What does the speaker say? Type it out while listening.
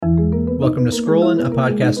Welcome to Scrollin', a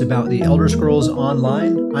podcast about the Elder Scrolls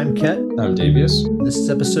Online. I'm Ket. I'm Davius. This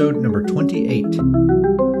is episode number 28.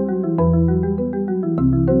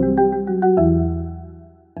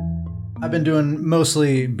 I've been doing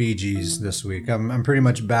mostly BGs this week. I'm pretty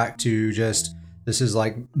much back to just, this is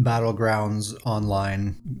like Battlegrounds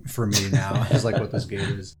Online for me now. It's like what this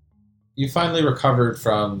game is. You finally recovered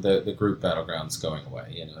from the group Battlegrounds going away.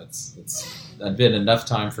 You know, it's been enough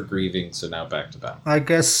time for grieving, so now back to battle. I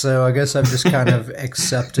guess so. I guess I've just kind of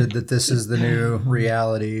accepted that this is the new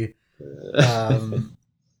reality.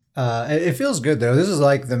 It feels good, though. This is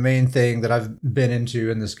like the main thing that I've been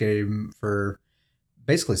into in this game for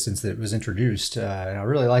basically since it was introduced. And I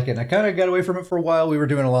really like it. And I kind of got away from it for a while. We were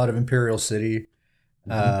doing a lot of Imperial City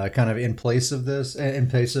kind of in place of this, in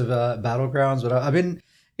place of Battlegrounds. But I've been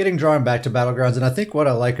getting drawn back to Battlegrounds. And I think what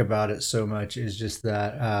I like about it so much is just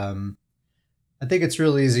that I think it's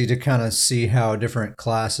real easy to kind of see how different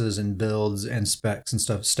classes and builds and specs and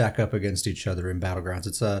stuff stack up against each other in Battlegrounds.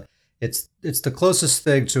 It's the closest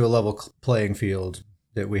thing to a level playing field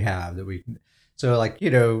that we have. So like, you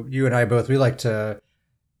know, you and I both, we like to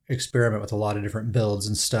experiment with a lot of different builds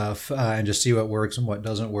and stuff and just see what works and what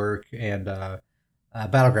doesn't work. And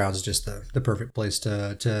Battlegrounds is just the perfect place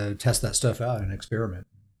to test that stuff out and experiment.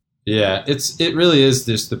 Yeah, it really is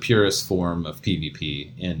just the purest form of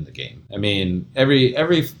PvP in the game. I mean, every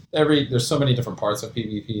there's so many different parts of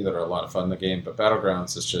PvP that are a lot of fun in the game, but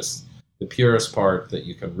Battlegrounds is just the purest part that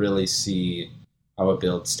you can really see how a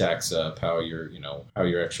build stacks up, how your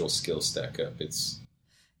actual skills stack up.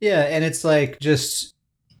 And it's like just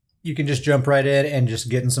you can just jump right in and just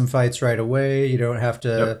get in some fights right away. You don't have to.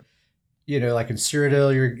 Yep. You know, like in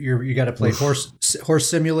Cyrodiil, you got to play horse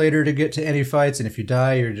simulator to get to any fights, and if you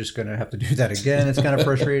die, you're just going to have to do that again. It's kind of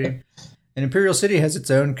frustrating. And Imperial City has its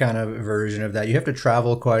own kind of version of that. You have to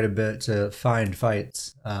travel quite a bit to find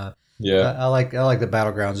fights. I like the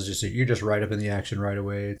Battlegrounds. Is just you're just right up in the action right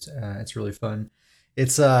away. It's really fun.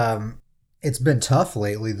 It's been tough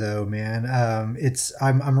lately though, man.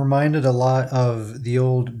 I'm reminded a lot of the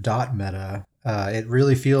old dot meta. It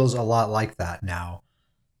really feels a lot like that now.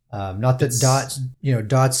 Not that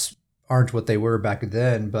dots aren't what they were back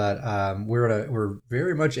then, but we're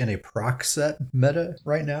very much in a proc set meta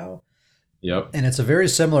right now. Yep. And it's a very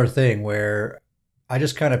similar thing where I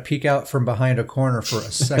just kind of peek out from behind a corner for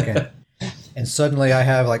a second, and suddenly I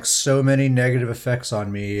have like so many negative effects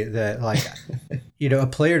on me that like, you know, a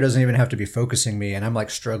player doesn't even have to be focusing me, and I'm like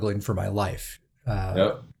struggling for my life.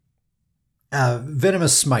 Yep.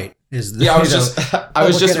 Venomous Smite is the. Yeah, I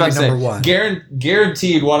was just about to say. One.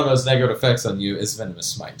 Guaranteed, one of those negative effects on you is Venomous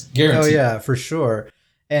Smite. Guaranteed. Oh yeah, for sure.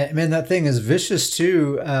 And man, that thing is vicious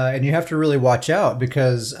too, and you have to really watch out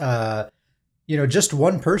because just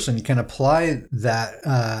one person can apply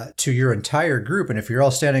that to your entire group, and if you're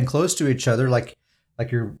all standing close to each other, like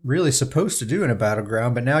you're really supposed to do in a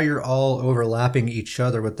battleground, but now you're all overlapping each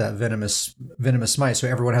other with that venomous smite, so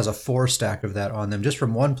everyone has a 4 stack of that on them just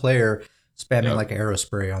from one player spamming like arrow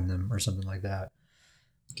spray on them or something like that.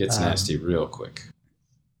 Gets nasty real quick.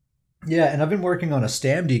 Yeah, and I've been working on a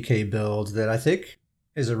Stam DK build that I think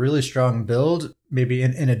is a really strong build, maybe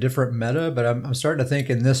in a different meta, but I'm starting to think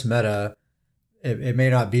in this meta, it may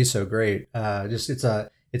not be so great. It's a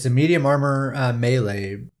medium armor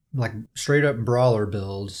melee, like straight up brawler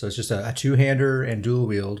build. So it's just a 2-hander and dual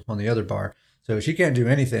wield on the other bar. So she can't do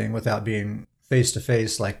anything without being face to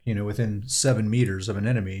face, like, you know, within 7 meters of an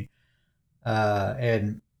enemy.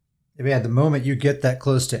 And the moment you get that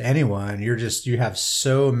close to anyone, you have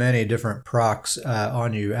so many different procs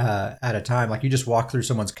on you at a time. Like you just walk through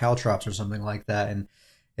someone's caltrops or something like that, and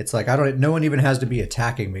it's like no one even has to be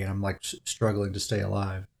attacking me, and I'm like struggling to stay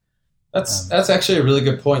alive. That's actually a really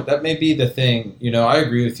good point. That may be the thing. You know, I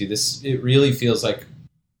agree with you. It really feels like,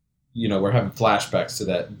 you know, we're having flashbacks to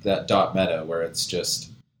that dot meta where it's just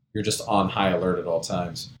you're just on high alert at all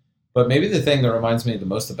times. But maybe the thing that reminds me the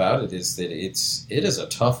most about it is that it is a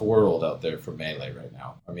tough world out there for melee right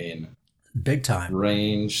now. I mean, big time.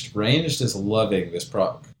 Ranged is loving this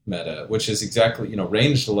proc meta, which is exactly, you know,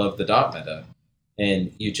 ranged love the dot meta,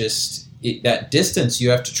 and you just that distance you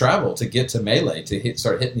have to travel to get to melee to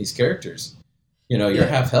start hitting these characters. You know, you're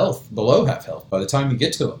below half health by the time you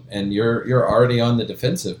get to them, and you're already on the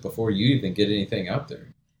defensive before you even get anything out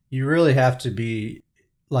there. You really have to be.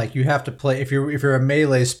 Like you have to play if you're a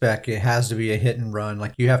melee spec, it has to be a hit and run.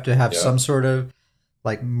 Like you have to have some sort of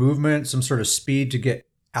like movement, some sort of speed to get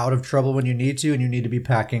out of trouble when you need to, and you need to be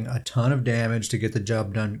packing a ton of damage to get the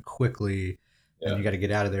job done quickly. And you got to get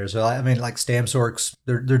out of there. So I mean, like Stam Sorks,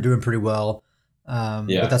 they're doing pretty well.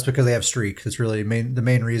 But that's because they have streak. That's really the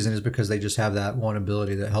main reason is because they just have that one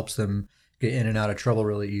ability that helps them get in and out of trouble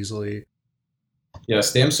really easily. Yeah,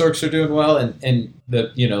 Stamsorks are doing well, and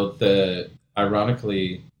the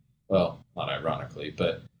ironically, well, not ironically,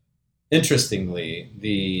 but interestingly,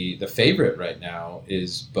 the favorite right now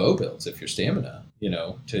is bow builds if you're stamina.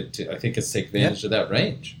 To I think it's take Yeah. advantage of that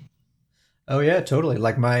range. Oh yeah, totally.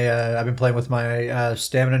 Like I've been playing with my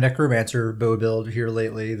stamina necromancer bow build here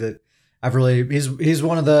lately. That I've really he's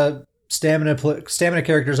one of the stamina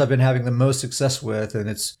characters I've been having the most success with, and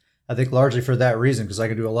it's I think largely for that reason because I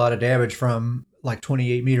can do a lot of damage from like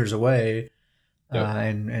 28 meters away, Yep.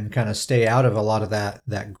 and kind of stay out of a lot of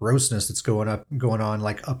that grossness that's going on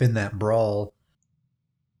like up in that brawl.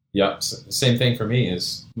 Yep. Same thing for me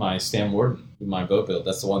is my Stam Warden, my bow build.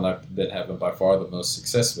 That's the one I've been having by far the most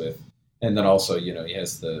success with. And then also, he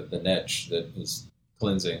has the Netch that is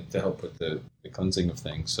cleansing to help with the cleansing of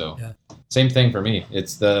things. So Yeah. same thing for me.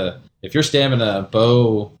 It's if you're stamina,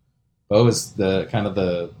 bow is the kind of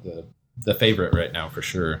the favorite right now for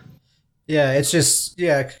sure. Yeah, it's just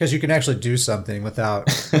because you can actually do something without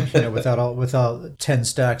without 10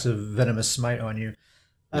 stacks of venomous smite on you.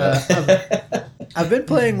 I've been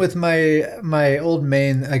playing with my old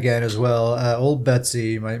main again as well, old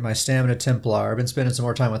Betsy, my stamina Templar. I've been spending some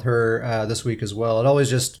more time with her this week as well. It always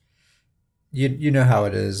just you know how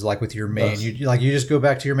it is, like with your main. You just go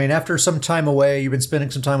back to your main after some time away. You've been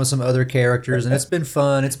spending some time with some other characters, and it's been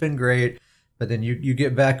fun. It's been great, but then you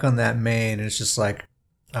get back on that main, and it's just like,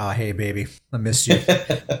 oh hey baby, I missed you.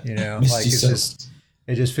 Missed you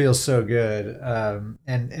It just feels so good.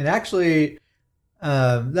 And actually.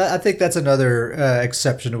 I think that's another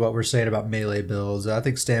exception to what we're saying about melee builds. I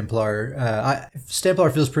think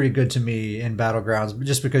Stamplar feels pretty good to me in Battlegrounds,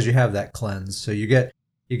 just because you have that cleanse. So you get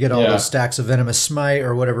all those stacks of venomous smite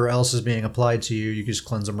or whatever else is being applied to you. You just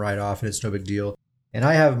cleanse them right off, and it's no big deal. And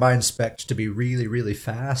I have mine spec'd to be really, really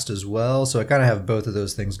fast as well. So I kind of have both of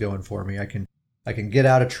those things going for me. I can get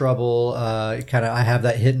out of trouble. I have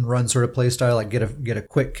that hit and run sort of play style, like get a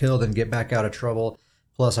quick kill, then get back out of trouble.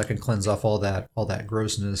 Plus, I can cleanse off all that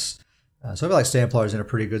grossness. So I feel like Stamplar's in a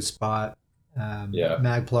pretty good spot.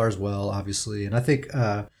 Magplar as well, obviously. And I think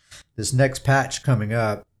this next patch coming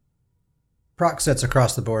up, proc sets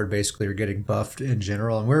across the board basically are getting buffed in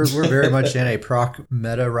general. And we're very much in a proc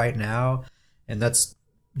meta right now. And that's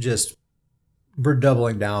just, we're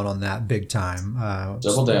doubling down on that big time.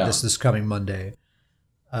 Double down. This coming Monday.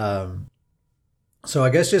 So I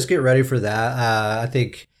guess just get ready for that.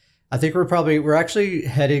 I think we're actually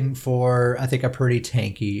heading for, I think, a pretty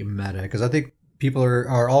tanky meta, because I think people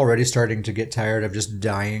are already starting to get tired of just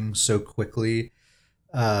dying so quickly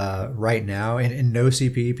right now. And in no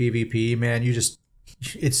CP PvP, man,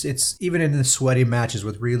 it's even in the sweaty matches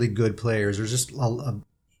with really good players, there's just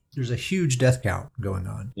there's a huge death count going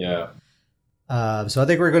on. Yeah. So I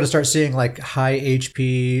think we're going to start seeing like high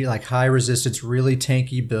HP, like high resistance, really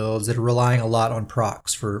tanky builds that are relying a lot on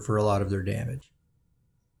procs for a lot of their damage.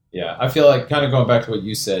 Yeah, I feel like kind of going back to what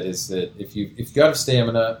you said is that if you've got a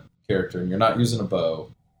stamina character and you're not using a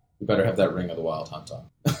bow, you better have that Ring of the Wild Hunt on.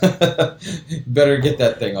 You better get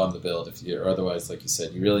that thing on the build or otherwise, like you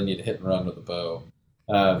said, you really need to hit and run with a bow.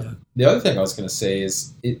 The other thing I was going to say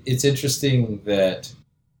is it's interesting that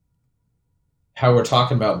how we're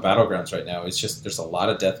talking about Battlegrounds right now. It's just there's a lot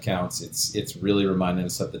of death counts. It's really reminding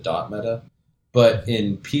us of the dot meta, but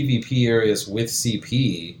in PvP areas with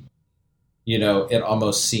CP. It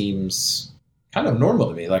almost seems kind of normal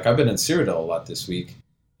to me. Like I've been in Cyrodiil a lot this week,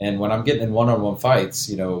 and when I'm getting in one-on-one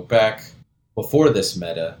fights, back before this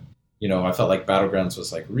meta, I felt like Battlegrounds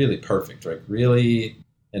was like really perfect, like really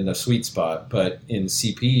in the sweet spot. But in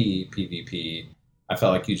CP PvP, I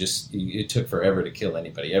felt like it took forever to kill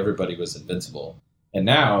anybody. Everybody was invincible. And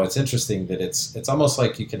now it's interesting that it's almost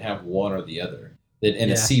like you can have one or the other. That in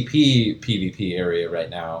a CP PvP area right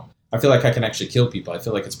now, I feel like I can actually kill people. I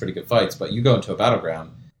feel like it's pretty good fights, but you go into a battleground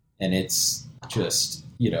and it's just,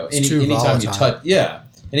 anytime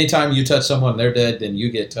you touch someone, they're dead, then you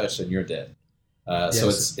get touched and you're dead. So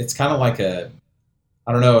it's kind of like I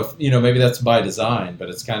don't know if, maybe that's by design, but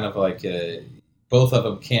it's kind of like both of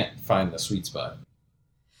them can't find the sweet spot.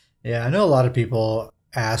 Yeah, I know a lot of people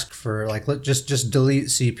ask for like, just delete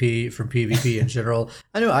CP from PvP in general.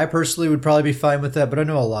 I know I personally would probably be fine with that, but I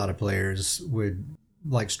know a lot of players would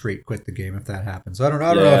like straight quit the game if that happens. So I don't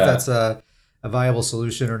know if that's a viable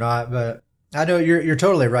solution or not, but I know you're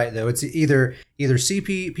totally right though. It's either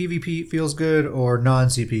CP PvP feels good or non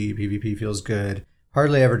CP PvP feels good.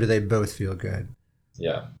 Hardly ever do they both feel good.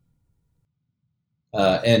 Yeah.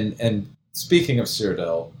 And speaking of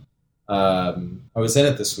Cyrodiil, I was in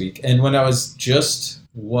it this week, and when I was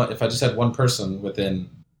if I just had one person within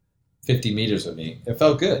 50 meters of me, it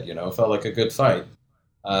felt good. It felt like a good fight.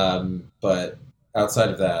 But outside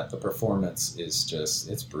of that, the performance is just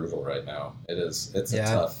it's brutal right now. It is.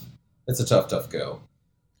 Yeah. It's a tough go.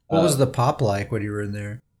 What was the pop like when you were in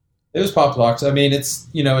there? It was pop locks. I mean, it's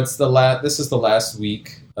it's the this is the last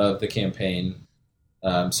week of the campaign,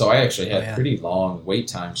 so I actually had pretty long wait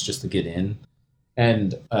times just to get in,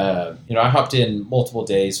 and I hopped in multiple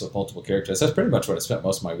days with multiple characters. That's pretty much what I spent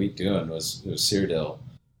most of my week doing was Cyrodiil.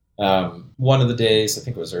 One of the days, I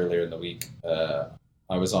think it was earlier in the week,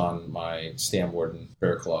 I was on my Stam Warden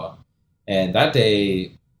Bearclaw, and that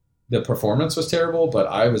day the performance was terrible, but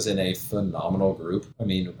I was in a phenomenal group. I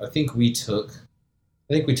mean, I think we took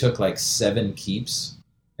like 7 keeps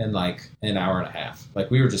in like an hour and a half. Like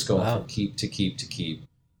we were just going from keep to keep to keep,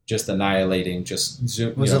 just annihilating. Just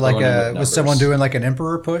zoom. Was it like was someone doing like an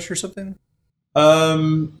emperor push or something?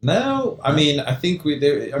 No. I mean, I think we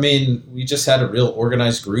just had a real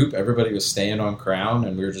organized group. Everybody was staying on Crown,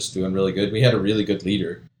 and we were just doing really good. We had a really good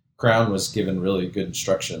leader. Crown was given really good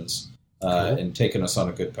instructions, and taking us on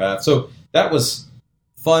a good path. So that was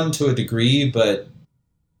fun to a degree, but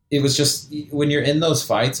it was just when you're in those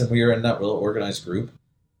fights, and we were in that real organized group.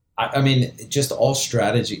 I mean, just all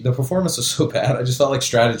strategy. The performance was so bad. I just felt like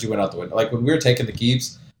strategy went out the window. Like when we were taking the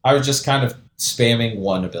keeps, I was just kind of spamming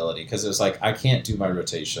one ability because it was like I can't do my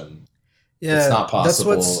rotation. Yeah, it's not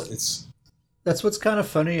possible. That's what's kind of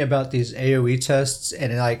funny about these AoE tests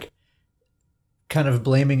and like kind of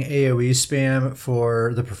blaming AoE spam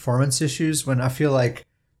for the performance issues when I feel like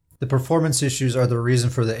the performance issues are the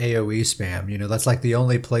reason for the AoE spam. You know, that's like the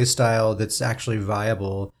only playstyle that's actually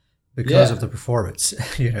viable because of the performance.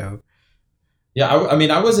 You know. Yeah, I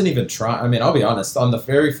mean, I wasn't even trying. I mean, I'll be honest. On the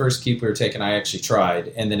very first keep we were taking, I actually tried,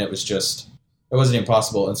 and then it wasn't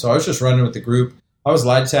impossible. And so I was just running with the group. I was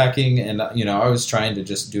light tacking, and I was trying to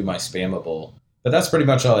just do my spammable. But that's pretty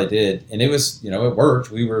much all I did, and it was, it worked.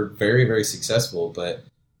 We were very, very successful. But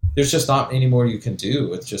there's just not any more you can do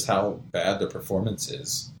with just how bad the performance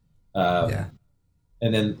is.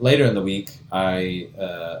 And then later in the week, I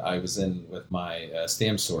was in with my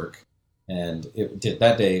Stam Sork. And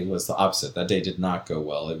that day was the opposite. That day did not go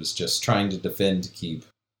well. It was just trying to defend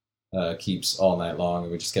keeps all night long,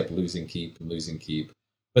 and we just kept losing keep and losing keep.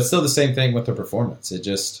 But still the same thing with the performance. It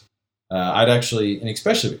just, I'd actually, and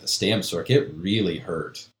especially with the Stam Sork, it really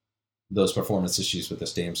hurt those performance issues with the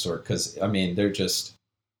Stam Sork. Because, I mean, they're just,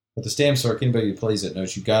 with the Stam Sork, anybody who plays it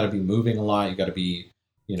knows you got to be moving a lot. You got to be,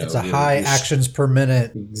 it's a high actions per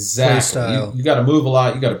minute. Exactly. You got to move a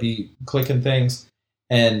lot. You got to be clicking things.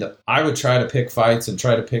 And I would try to pick fights and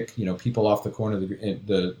try to pick, people off the corner of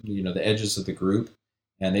the edges of the group.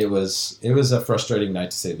 And it was a frustrating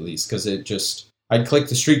night to say the least, because I'd click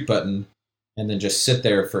the streak button and then just sit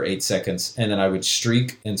there for 8 seconds, and then I would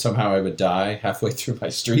streak, and somehow I would die halfway through my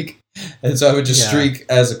streak. And so I would just streak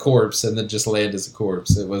as a corpse and then just land as a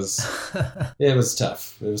corpse. It was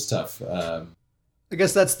tough. It was tough. I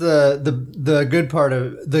guess that's the good part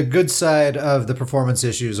of the good side of the performance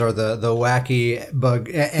issues are the wacky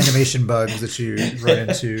animation bugs that you run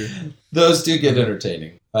into. Those do get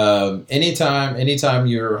entertaining. Anytime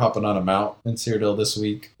you're hopping on a mount in Cyrodiil this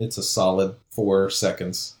week, it's a solid 4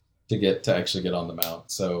 seconds to actually get on the mount.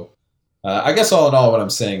 So I guess all in all, what I'm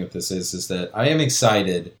saying with this is that I am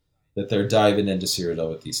excited that they're diving into Cyrodiil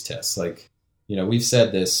with these tests. Like, we've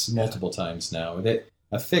said this multiple times now that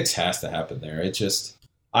a fix has to happen there. It just,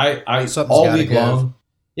 all week long,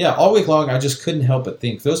 I just couldn't help but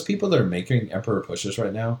think those people that are making Emperor pushes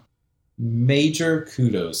right now, major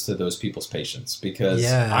kudos to those people's patience, because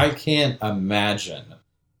I can't imagine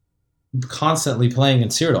constantly playing in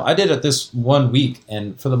Cyrodiil. I did it this 1 week,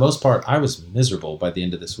 and for the most part, I was miserable by the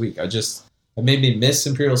end of this week. It made me miss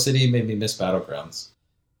Imperial City, made me miss Battlegrounds.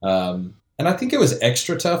 And I think it was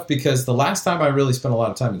extra tough because the last time I really spent a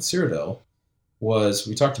lot of time in Cyrodiil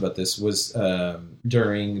we talked about this, was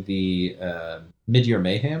during the Mid-Year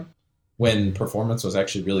Mayhem, when performance was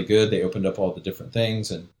actually really good. They opened up all the different things,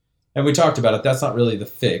 and we talked about it. That's not really the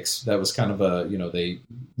fix. That was kind of they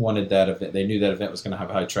wanted that event. They knew that event was going to have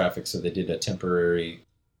high traffic, so they did a temporary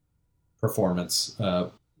performance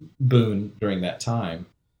boon during that time.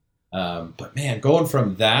 But man, going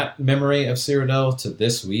from that memory of Cyrodiil to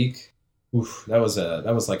this week, that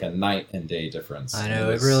was like a night and day difference. I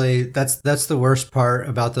know it really. That's the worst part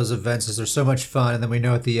about those events is they're so much fun, and then we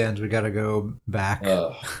know at the end we got to go back.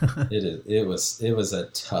 It was a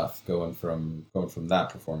tough going from that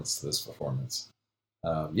performance to this performance.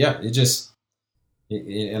 And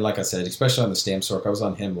like I said, especially on the Stam Sork, I was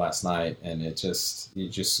on him last night, and I just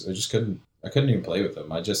couldn't even play with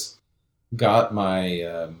him. I just got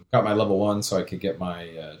my level 1 so I could get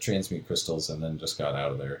my transmute crystals, and then just got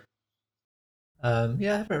out of there. I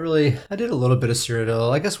haven't really. I did a little bit of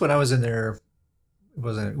Cyrodiil. I guess when I was in there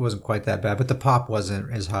It wasn't quite that bad, but the pop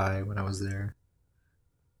wasn't as high when I was there.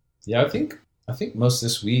 Yeah, I think most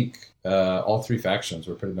this week, all three factions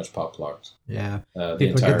were pretty much pop locked. Yeah, The people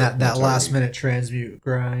getting entire that the entire last week. minute transmute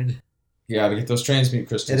grind. Yeah, to get those transmute It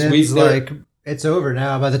crystals. ends like it's over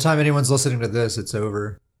now. By the time anyone's listening to this, it's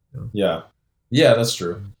over. So, Yeah, yeah, that's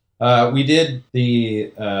true. We did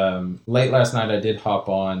the late last night. I did hop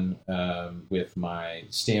on with my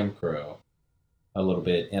Stamcrow a little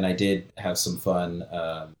bit, and I did have some fun.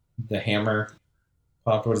 The hammer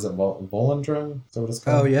popped. What is it? Volendrum? Is that what it's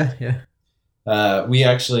oh called? yeah, yeah. We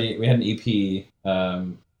had an EP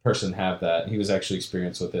person have that. He was actually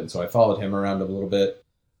experienced with it, and so I followed him around a little bit.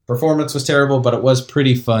 Performance was terrible, but it was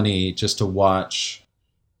pretty funny just to watch.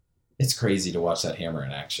 It's crazy to watch that hammer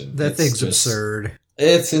in action. That It's thing's just- absurd.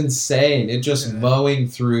 It's insane. It just Yeah. mowing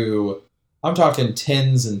through. I'm talking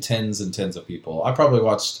tens and tens and tens of people. I probably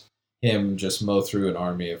watched him just mow through an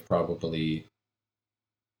army of probably,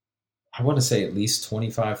 I want to say at least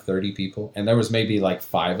 25, 30 people. And there was maybe like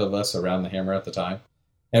 5 of us around the hammer at the time.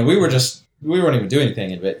 And we weren't even doing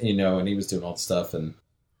anything, and he was doing all the stuff. And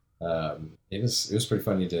it was pretty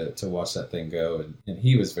funny to watch that thing go. And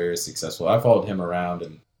he was very successful. I followed him around,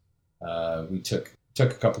 and we took a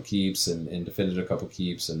couple keeps and defended a couple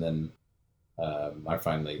keeps, and then I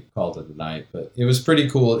finally called it a night. But it was pretty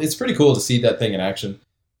cool. It's pretty cool to see that thing in action,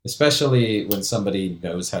 especially when somebody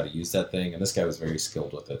knows how to use that thing. And this guy was very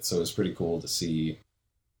skilled with it, so it was pretty cool to see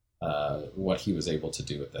what he was able to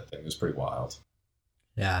do with that thing. It was pretty wild.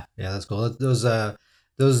 Yeah, that's cool.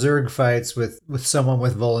 Those Zerg fights with someone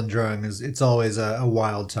with Volendrung it's always a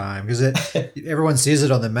wild time because everyone sees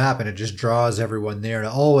it on the map and it just draws everyone there. It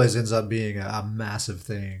always ends up being a massive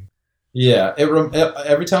thing. Yeah,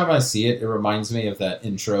 every time I see it, it reminds me of that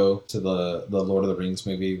intro to the Lord of the Rings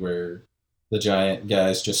movie where the giant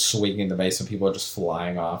guy's just swinging the mace and people are just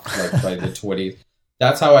flying off like by the 20.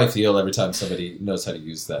 That's how I feel every time somebody knows how to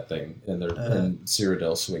use that thing and they're in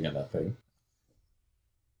Cyrodiil swinging that thing.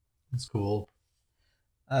 That's cool.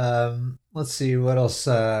 Let's see what else.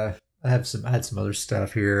 I had some other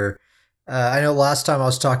stuff here. I know last time I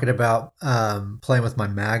was talking about playing with my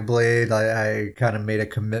Magblade. I kind of made a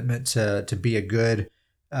commitment to be a good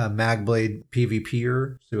Magblade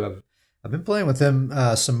PvPer. So I've been playing with them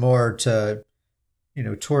some more to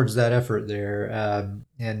towards that effort there.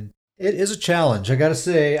 And it is a challenge. I gotta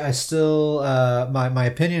say, I still my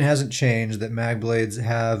opinion hasn't changed that Magblades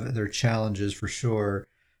have their challenges for sure.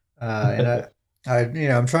 And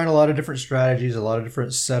I'm trying a lot of different strategies, a lot of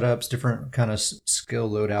different setups, different kind of skill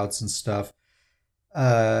loadouts and stuff.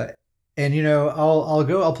 And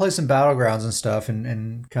I'll play some battlegrounds and stuff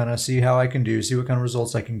and kind of see how I can do, see what kind of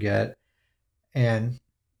results I can get. And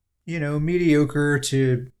mediocre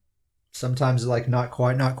to sometimes like not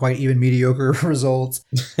quite even mediocre results.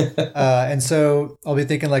 And so I'll be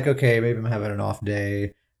thinking like, okay, maybe I'm having an off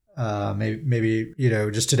day. Maybe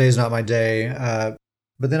just today's not my day.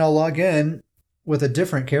 But then I'll log in with a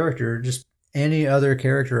different character, just any other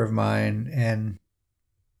character of mine, and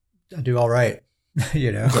I do all right.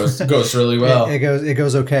 Goes really well. It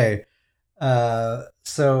goes okay.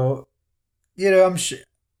 So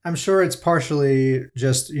I'm sure it's partially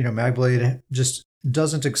just Magblade just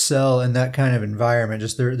doesn't excel in that kind of environment.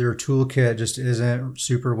 Just their toolkit just isn't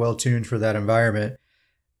super well tuned for that environment.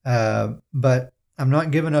 But I'm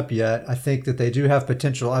not giving up yet. I think that they do have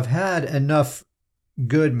potential. I've had enough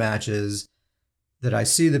good matches that I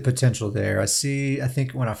see the potential there. I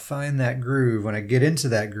think when I find that groove, when I get into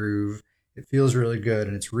that groove, it feels really good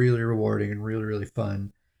and it's really rewarding and really, really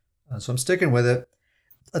fun. So I'm sticking with it.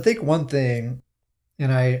 I think one thing,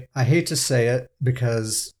 and I hate to say it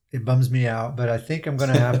because it bums me out, but I think I'm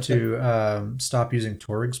going to have to stop using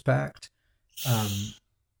Torg's Pact,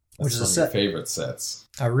 which is a set. One of your favorite sets.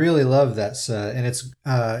 I really love that set, and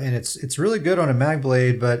it's really good on a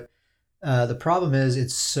Magblade, but the problem is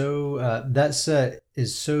it's so that set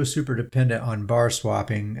is so super dependent on bar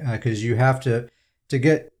swapping because you have to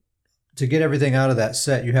get everything out of that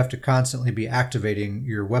set, you have to constantly be activating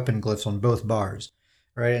your weapon glyphs on both bars,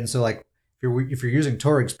 right? And so like if you're using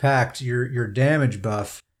Torg's Pact, your damage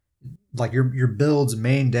buff, like your build's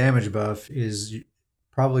main damage buff is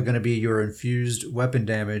probably going to be your infused weapon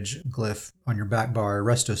damage glyph on your back bar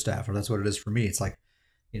resto staff, or that's what it is for me. It's like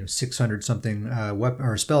 600 something weapon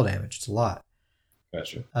or spell damage. It's a lot.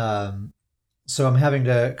 Gotcha. So I'm having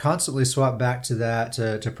to constantly swap back to that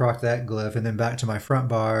to proc that glyph, and then back to my front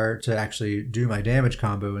bar to actually do my damage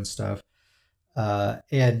combo and stuff.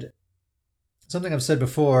 And something I've said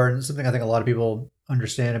before, and something I think a lot of people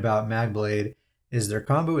understand about Magblade, is their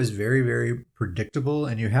combo is very, very predictable,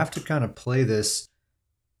 and you have to kind of play this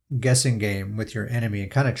guessing game with your enemy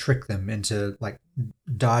and kind of trick them into like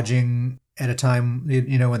dodging at a time,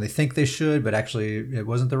 when they think they should, but actually it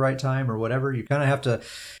wasn't the right time or whatever. You kind of have to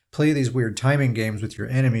play these weird timing games with your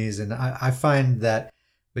enemies. And I find that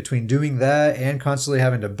between doing that and constantly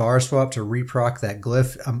having to bar swap to reproc that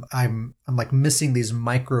glyph, I'm like missing these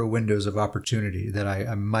micro windows of opportunity that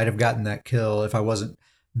I might have gotten that kill if I wasn't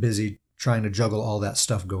busy trying to juggle all that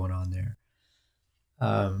stuff going on there.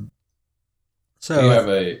 So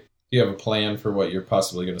do you have a plan for what you're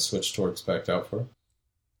possibly going to switch Torgue Spect out for?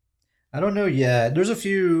 I don't know yet. There's a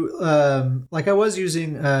few, like I was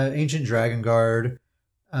using Ancient Dragon Guard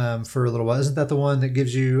for a little while. Isn't that the one that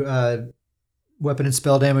gives you weapon and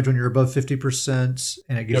spell damage when you're above 50%,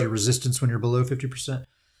 and it gives you resistance when you're below 50%?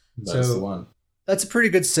 That's the one. That's a pretty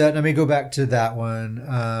good set. I may go back to that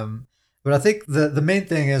one. But I think the main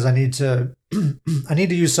thing is I need to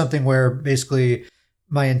use something where basically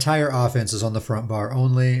my entire offense is on the front bar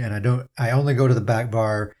only, and I only go to the back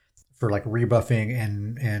bar for like rebuffing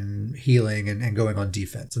and healing and going on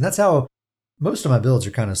defense. And that's how most of my builds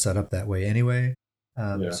are kind of set up that way anyway.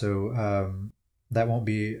 So that won't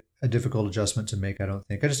be a difficult adjustment to make, I don't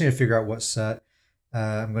think. I just need to figure out what set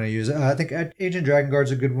I'm going to use. I think Ancient Dragon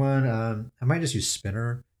Guard's a good one. I might just use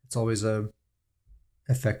Spinner. It's always a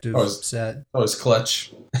effective set. Always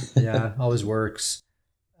clutch. Yeah, always works.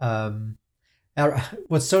 Now,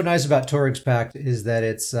 what's so nice about Torgue's Pact is that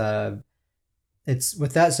it's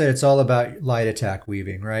with that said, it's all about light attack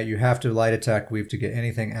weaving, right? You have to light attack weave to get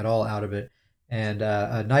anything at all out of it. And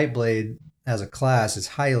a Nightblade as a class is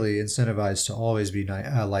highly incentivized to always be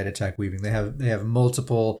light attack weaving. They have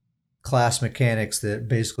multiple class mechanics that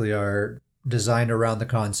basically are designed around the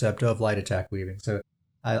concept of light attack weaving. So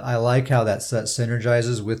I like how that set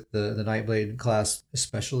synergizes with the Nightblade class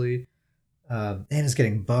especially. And it's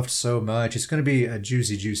getting buffed so much. It's going to be a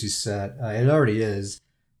juicy set. It already is,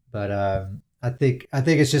 but I think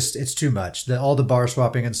it's too much. All the bar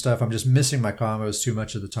swapping and stuff. I'm just missing my combos too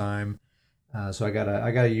much of the time. So I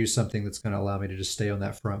gotta use something that's going to allow me to just stay on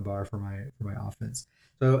that front bar for my offense.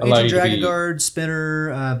 So Ancient Dragon Guard,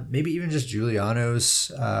 Spinner, maybe even just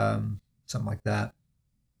Julianos, something like that.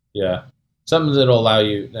 Yeah, something that'll allow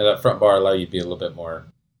you that front bar allow you to be a little bit more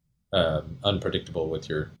unpredictable with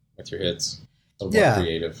your hits. A little more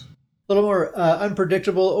creative. A little more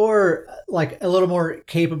unpredictable, or like a little more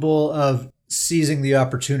capable of seizing the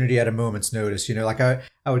opportunity at a moment's notice. Like I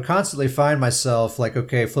would constantly find myself like,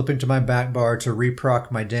 okay, flipping to my back bar to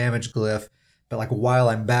reproc my damage glyph, but like while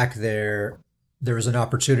I'm back there was an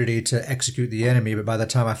opportunity to execute the enemy, but by the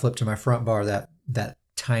time I flip to my front bar, that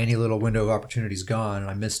tiny little window of opportunity is gone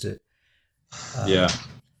and I missed it.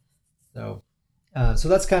 So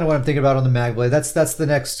that's kind of what I'm thinking about on the Magblade. That's the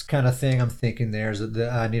next kind of thing I'm thinking there, is that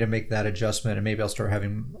I need to make that adjustment, and maybe I'll start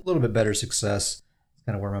having a little bit better success. That's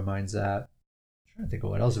kind of where my mind's at. I'm trying to think of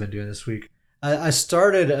what else I've been doing this week. I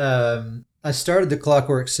started the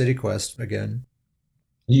Clockwork City quest again.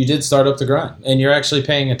 You did start up the grind, and you're actually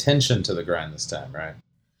paying attention to the grind this time, right?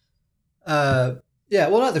 Yeah,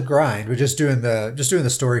 well, not the grind. We're just doing the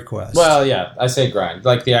story quest. Well, yeah, I say grind,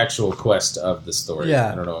 like the actual quest of the story.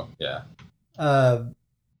 Yeah, I don't know. Yeah.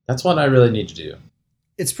 That's one I really need to do.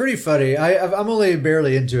 It's pretty funny. I'm only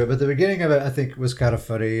barely into it, but the beginning of it I think was kind of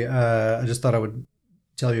funny. I just thought I would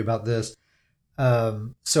tell you about this.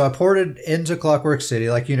 So I ported into Clockwork City,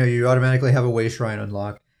 like you automatically have a way shrine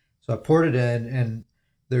unlocked. So I ported in, and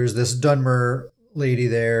there's this Dunmer lady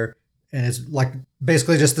there, and it's like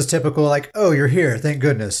basically just this typical like, oh, you're here, thank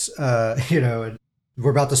goodness. And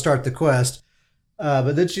we're about to start the quest.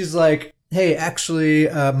 But then she's like, hey, actually,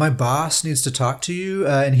 my boss needs to talk to you,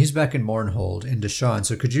 and he's back in Mournhold in Deshawn.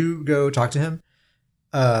 So could you go talk to him?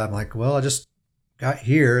 I'm like, well, I just got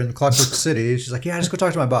here in Clockwork City. She's like, yeah, just go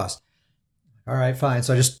talk to my boss. All right, fine.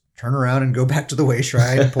 So I just turn around and go back to the Way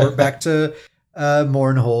Shrine, port back to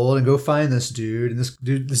Mournhold, and go find this dude. And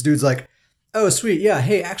this dude's like, oh, sweet. Yeah.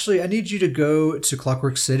 Hey, actually, I need you to go to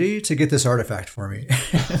Clockwork City to get this artifact for me.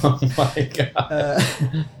 Oh, my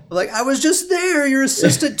God. Like, I was just there. Your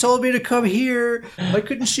assistant told me to come here. Why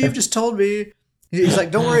couldn't she have just told me? He's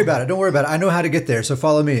like, don't worry about it. Don't worry about it. I know how to get there. So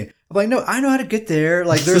follow me. I'm like, no, I know how to get there.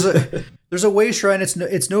 Like, there's a way shrine.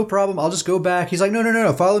 It's no problem. I'll just go back. He's like,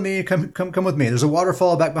 no. Follow me. Come with me. There's a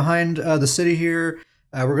waterfall back behind the city here.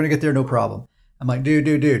 We're going to get there. No problem. I'm like,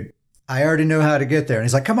 dude. I already know how to get there. And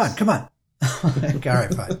he's like, come on. Like, all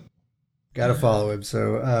right, fine. Got to follow him.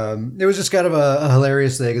 So it was just kind of a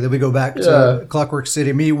hilarious thing. And then we go back to Clockwork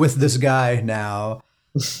City, me with this guy now.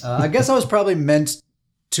 I guess I was probably meant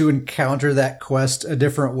to encounter that quest a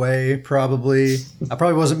different way, probably. I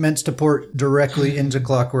probably wasn't meant to port directly into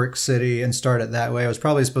Clockwork City and start it that way. I was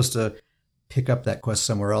probably supposed to pick up that quest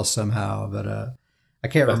somewhere else somehow, but I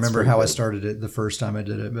can't That's remember pretty how I good. started it the first time I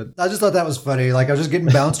did it. But I just thought that was funny. Like I was just getting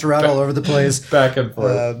bounced around all over the place. Back and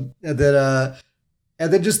forth.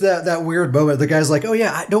 And then just that weird moment, the guy's like, "Oh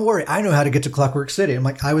yeah, don't worry, I know how to get to Clockwork City." I'm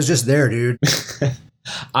like, "I was just there, dude."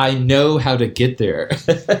 I know how to get there.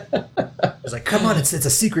 He's like, "Come on, it's a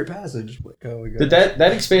secret passage." I'm like, oh my God. Did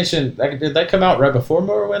that expansion, did that come out right before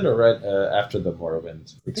Morrowind or right after the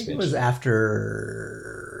Morrowind I think expansion? it was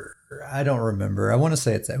after. I don't remember. I want to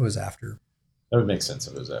say it was after. That would make sense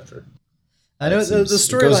if it was after. I know It the seems-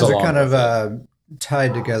 it storylines goes are along kind with of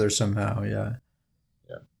tied together somehow. Yeah.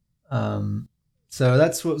 Yeah. So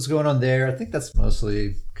that's what was going on there. I think that's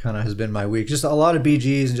mostly kind of has been my week. Just a lot of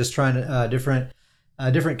BGs and just trying to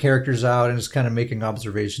different characters out and just kind of making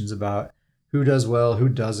observations about who does well, who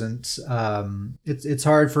doesn't. It's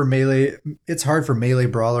hard for melee. It's hard for melee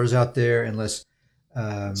brawlers out there unless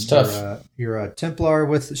It's tough. You're a Templar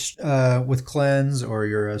with cleanse or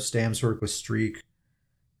you're a Stamswork with streak.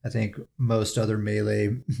 I think most other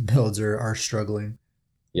melee builds are struggling.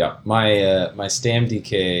 Yeah, my Stam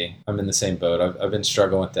DK, I'm in the same boat. I've been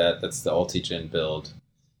struggling with that. That's the Ulti-Gen build.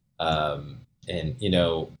 And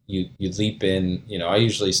you leap in.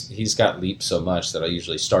 He's got leap so much that I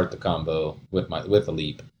usually start the combo with a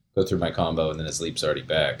leap, go through my combo, and then his leap's already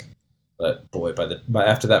back. But boy,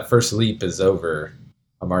 after that first leap is over,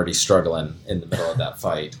 I'm already struggling in the middle of that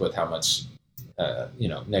fight with how much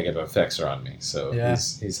negative effects are on me. So Yeah.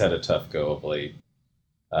 he's had a tough go of late.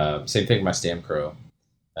 Same thing with my Stamcrow,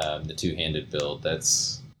 the two-handed build.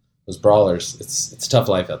 That's those brawlers. It's a tough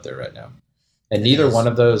life out there right now. And neither one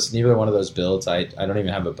of those builds, I don't even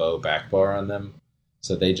have a bow back bar on them.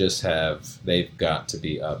 So they've got to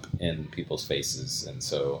be up in people's faces. And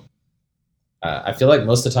so I feel like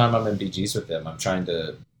most of the time I'm in BGs with them, I'm trying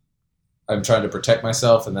to protect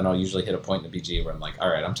myself, and then I'll usually hit a point in the BG where I'm like, all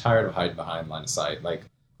right, I'm tired of hiding behind line of sight. Like,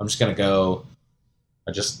 I'm just going to go.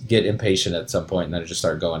 I just get impatient at some point, and then I just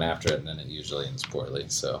start going after it, and then it usually ends poorly.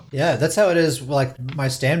 So Yeah, that's how it is. Like my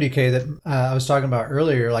Stam DK that I was talking about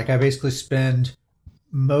earlier. Like I basically spend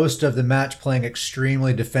most of the match playing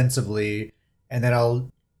extremely defensively, and then I'll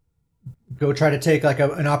go try to take like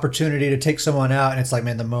an opportunity to take someone out, and it's like,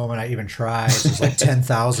 man, the moment I even try, it's just like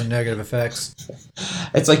 10,000 negative effects.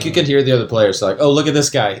 it's like you can hear the other players like, oh, look at this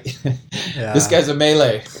guy. Yeah. This guy's a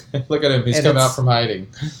melee. Look at him. He's And come out it's- from hiding.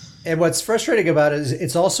 And what's frustrating about it is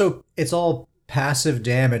it's all passive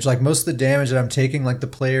damage. Like most of the damage that I'm taking, like the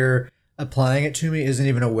player applying it to me isn't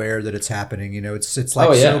even aware that it's happening. It's like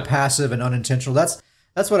Oh, yeah. so passive and unintentional. That's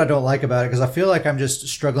what I don't like about it, because I feel like I'm just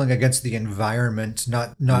struggling against the environment,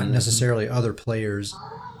 not necessarily other players.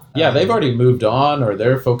 Yeah, they've already moved on, or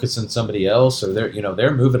they're focusing on somebody else, or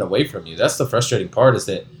they're moving away from you. That's the frustrating part, is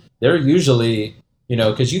that they're usually,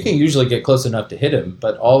 because you can usually get close enough to hit him,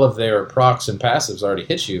 but all of their procs and passives already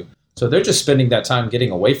hit you. So they're just spending that time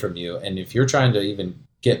getting away from you. And if you're trying to even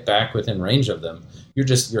get back within range of them,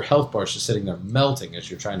 your health bar is just sitting there melting as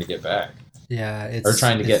you're trying to get back, Yeah, or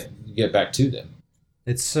trying to get back to them.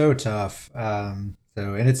 It's so tough. And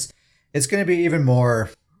it's going to be even more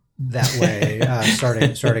that way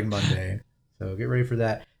starting Monday. So get ready for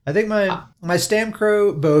that. I think my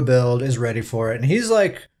Stamcrow bow build is ready for it, and he's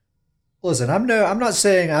like, "Listen, I'm not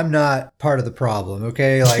saying I'm not part of the problem,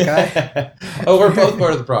 okay? Like we're both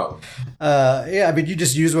part of the problem. yeah, I mean, you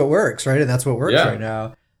just use what works, right? And that's what works Yeah. right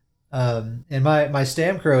now. And my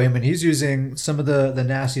Stamcrow, I mean, he's using some of the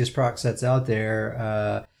nastiest proc sets out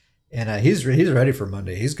there. And he's ready for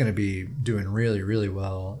Monday. He's going to be doing really, really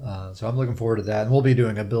well. So I'm looking forward to that. And we'll be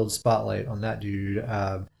doing a build spotlight on that dude.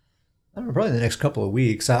 I don't know, probably in the next couple of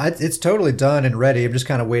weeks. It's totally done and ready. I'm just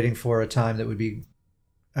kind of waiting for a time that would be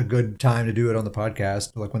a good time to do it on the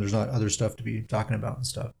podcast, like when there's not other stuff to be talking about and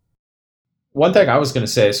stuff. One thing I was going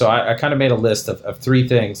to say, so I kind of made a list of 3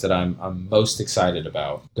 things that I'm most excited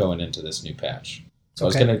about going into this new patch. So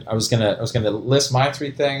Okay. I was gonna list my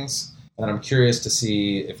 3 things, and I'm curious to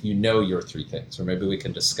see if you know your 3 things, or maybe we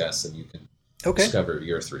can discuss and you can Okay. discover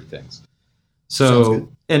your 3 things. Sounds So,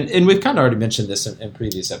 good. and we've kind of already mentioned this in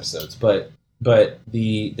previous episodes, but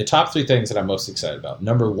the top 3 things that I'm most excited about.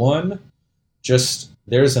 Number 1, just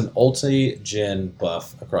there's an Ulti-Gen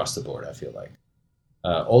buff across the board, I feel like.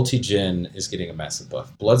 Ulti-Gen is getting a massive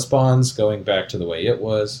buff. Bloodspawn's going back to the way it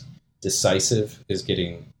was. Decisive is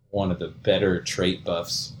getting one of the better trait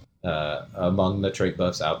buffs among the trait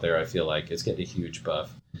buffs out there. I feel like it's getting a huge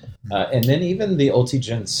buff. And then even the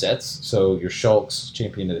Ulti-Gen sets, so your Shulks,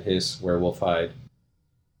 Champion of the Hiss, Werewolf Hide,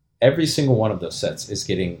 every single one of those sets is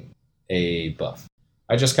getting a buff.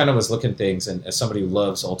 I just kind of was looking at things, and as somebody who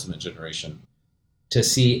loves Ultimate Generation, to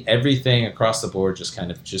see everything across the board just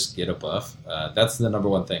kind of just get a buff. That's the number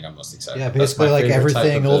one thing I'm most excited Yeah, about. basically like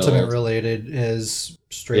everything Ultimate build. related is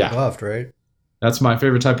straight buffed, right? That's my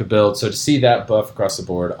favorite type of build. So to see that buff across the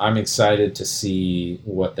board, I'm excited to see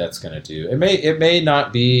what that's going to do. It may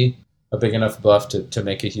not be a big enough buff to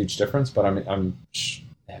make a huge difference, but I'm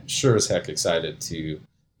sure as heck excited to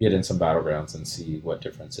get in some battlegrounds and see what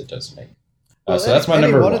difference it does make. So that's my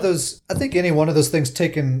number one. I think any one of those things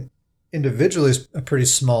taken individually is a pretty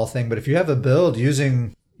small thing, but if you have a build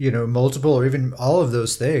using, multiple or even all of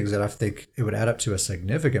those things, that I think it would add up to a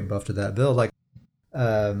significant buff to that build. Like,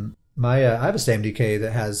 I have a Stam DK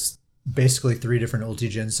that has basically 3 different ulti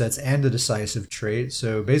gen sets and the decisive trait.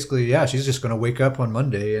 So basically, yeah, she's just going to wake up on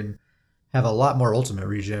Monday and have a lot more ultimate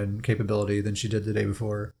regen capability than she did the day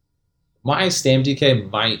before. My Stam DK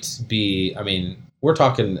might be, we're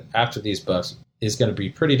talking after these buffs, is going to be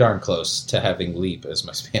pretty darn close to having Leap as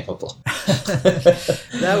my spammable.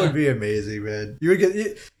 That would be amazing, man. You're going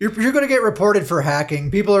to get reported for hacking.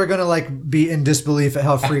 People are going to be in disbelief at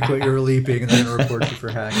how frequent you're leaping, and they're going to report you for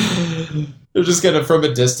hacking. They're just going to, from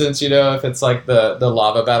a distance, if it's like the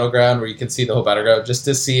lava battleground where you can see the whole battleground, just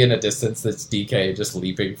to see in a distance that's DK just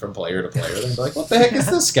leaping from player to player. They're like, what the heck is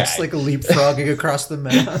this guy? It's like a leapfrogging across the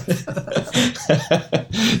map.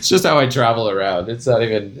 It's just how I travel around. It's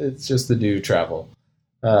just the new travel.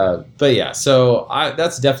 But yeah, so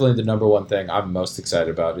that's definitely the number one thing I'm most excited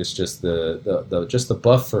about is just the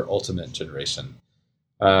buff for Ultimate Generation.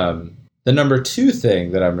 The number 2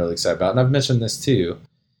 thing that I'm really excited about, and I've mentioned this too,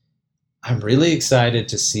 I'm really excited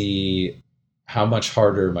to see how much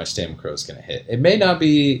harder my Stam Crow is going to hit. It may not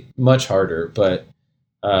be much harder, but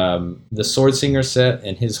the Sword Singer set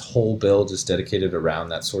and his whole build is dedicated around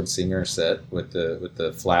that Sword Singer set with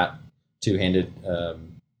the flat 2-handed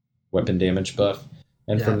weapon damage buff.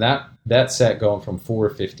 And from that set going from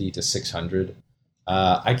 450 to 600,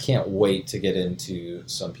 I can't wait to get into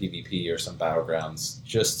some PvP or some battlegrounds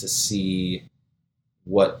just to see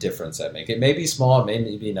what difference that make. It may be small, it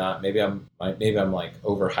may be not. Maybe I'm like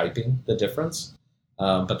overhyping the difference,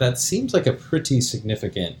 but that seems like a pretty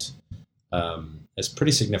significant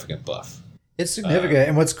buff. It's significant,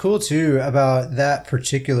 and what's cool too about that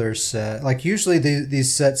particular set, like usually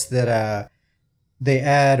these sets that they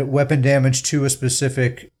add weapon damage to a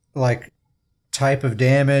specific like type of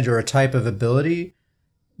damage or a type of ability.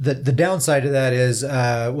 The downside to that is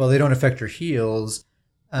they don't affect your heals.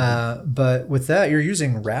 But with that, you're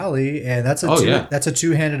using Rally, and that's a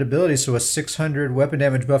 2-handed ability. So a 600 weapon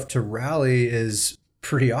damage buff to Rally is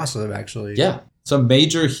pretty awesome, actually. Yeah, it's a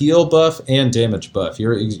major heal buff and damage buff.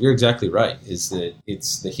 You're exactly right. Is that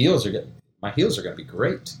it's the heals my heals are going to be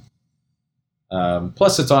great.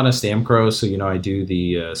 Plus, it's on a Stam Crow, so I do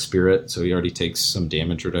the Spirit, so he already takes some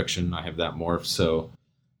damage reduction. I have that morph, so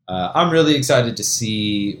I'm really excited to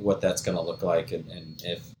see what that's going to look like, and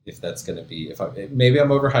if that's going to be maybe I'm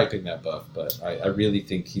overhyping that buff, but I really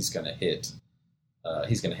think he's going to hit.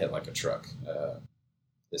 He's going to hit like a truck.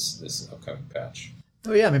 This upcoming patch.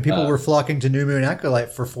 Oh yeah, people were flocking to New Moon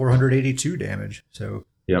Acolyte for 482 damage. So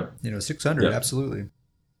yep, 600 absolutely.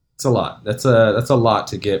 It's a lot. That's a lot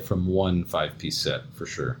to get from one 5-piece set for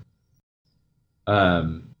sure.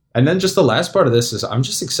 And then just the last part of this is I'm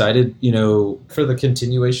just excited, for the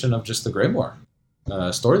continuation of just the Greymoor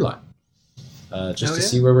storyline. To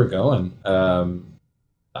see where we're going.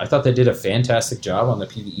 I thought they did a fantastic job on the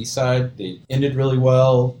PvE side. They ended really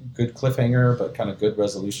well, good cliffhanger, but kind of good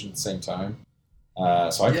resolution at the same time.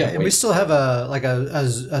 So I can't wait. And we still have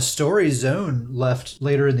a story zone left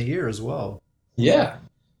later in the year as well. Yeah.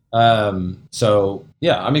 So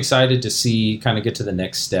yeah, I'm excited to see kind of get to the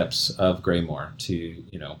next steps of Greymoor to,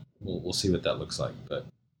 we'll see what that looks like, but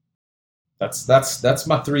that's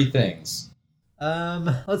my 3 things.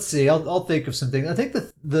 Let's see. I'll think of some things. I think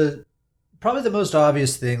the probably the most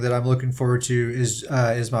obvious thing that I'm looking forward to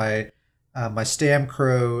is my Stam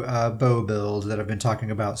Crow bow build that I've been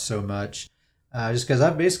talking about so much. Just because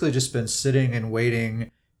I've basically just been sitting and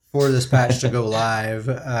waiting for this patch to go live.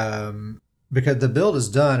 Because the build is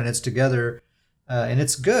done and it's together, and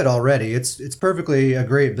it's good already. It's perfectly a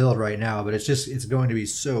great build right now, but it's going to be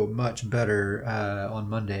so much better on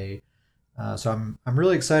Monday. So I'm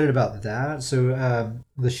really excited about that. So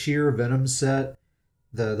the Sheer Venom set,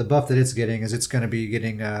 the buff that it's getting is it's going to be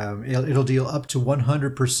getting it'll deal up to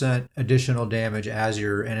 100% additional damage as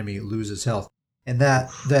your enemy loses health. And that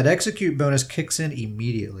execute bonus kicks in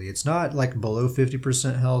immediately. It's not like below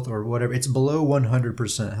 50% health or whatever. It's below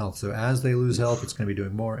 100% health. So as they lose health, it's going to be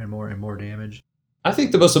doing more and more and more damage. I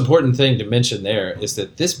think the most important thing to mention there is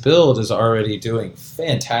that this build is already doing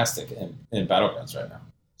fantastic in Battlegrounds right now.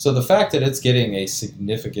 So the fact that it's getting a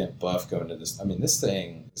significant buff going to this, I mean, this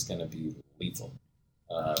thing is going to be lethal.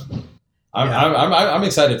 I'm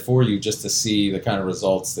excited for you just to see the kind of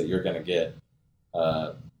results that you're going to get,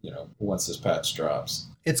 once this patch drops.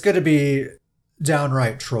 It's going to be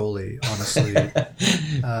downright trolly, honestly.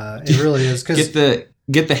 It really is.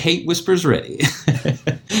 Get the hate whispers ready.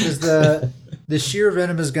 Because the sheer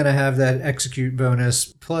venom is going to have that execute bonus.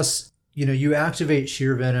 Plus, you activate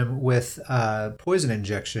sheer venom with poison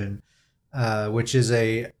injection, which is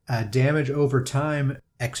a damage over time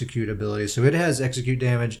execute ability. So it has execute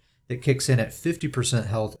damage that kicks in at 50%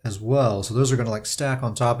 health as well. So those are going to stack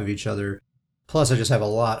on top of each other. Plus, I just have a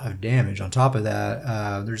lot of damage on top of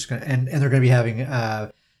that. They're just going to, and they're going to be having,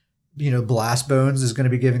 Blast Bones is going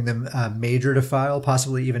to be giving them major defile,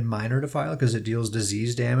 possibly even minor defile, because it deals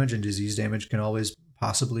disease damage, and disease damage can always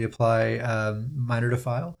possibly apply minor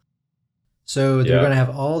defile. So they're going to have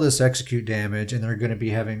all this execute damage, and they're going to be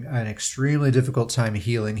having an extremely difficult time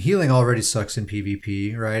healing. Healing already sucks in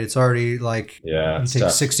PvP, right? It's already you take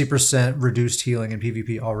 60% reduced healing in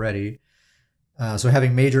PvP already. So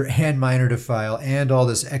having major and minor defile and all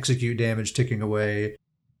this execute damage ticking away,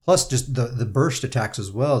 plus just the burst attacks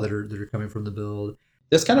as well that are coming from the build.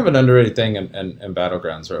 That's kind of an underrated thing in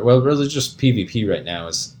Battlegrounds, right? Well, really just PvP right now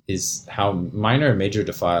is how minor and major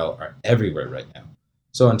defile are everywhere right now.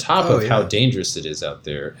 So on top of how dangerous it is out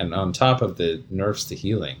there, and on top of the nerfs to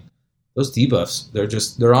healing, those debuffs,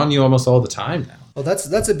 they're on you almost all the time now. Well,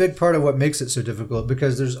 that's a big part of what makes it so difficult,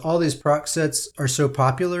 because there's all these proc sets are so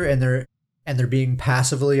popular, and they're being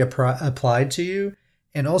passively applied to you.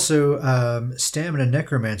 And also, stamina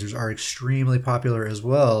necromancers are extremely popular as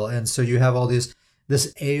well. And so you have all this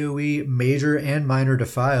AoE major and minor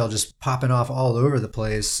defile just popping off all over the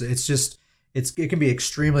place. It can be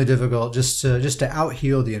extremely difficult just to out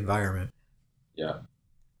heal the environment. Yeah,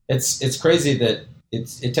 it's crazy that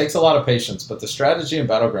it takes a lot of patience, but the strategy in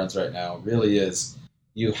Battlegrounds right now really is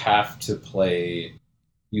you have to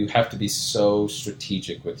be so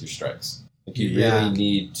strategic with your strikes. You really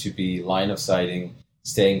need to be line of sighting,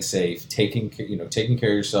 staying safe, taking care of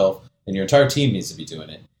yourself, and your entire team needs to be doing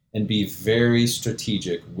it, and be very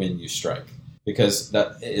strategic when you strike. Because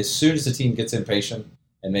that as soon as the team gets impatient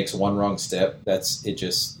and makes one wrong step, it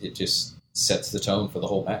just sets the tone for the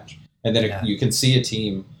whole match. And then you can see a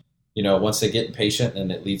team, once they get impatient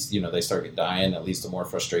and it leads, they start dying, it leads to more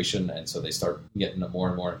frustration, and so they start getting more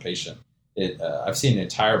and more impatient. I've seen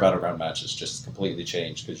entire Battleground matches just completely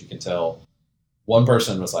change, because you can tell one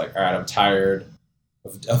person was like, all right, I'm tired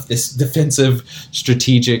of this defensive,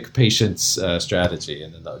 strategic patience strategy,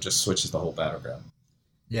 and then that just switches the whole Battleground.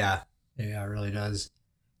 Yeah, it really does.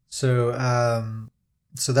 So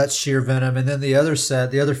that's sheer venom, and then the other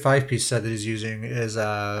 5-piece set that he's using is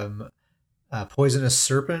Poisonous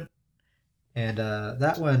Serpent, and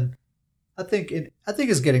that one I think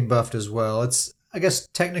is getting buffed as well. It's, I guess,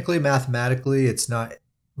 technically, mathematically, it's not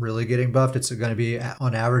really getting buffed. It's going to be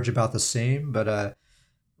on average about the same, but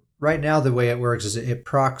right now the way it works is it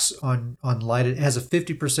procs on light. It has a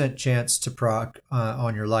 50% chance to proc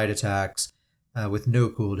on your light attacks with no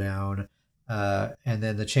cooldown, and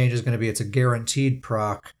then the change is going to be it's a guaranteed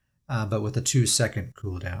proc, but with a 2-second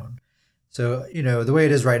cooldown. So the way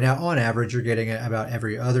it is right now, on average, you're getting it about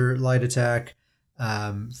every other light attack.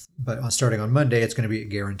 But starting on Monday, it's going to be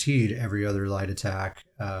guaranteed every other light attack.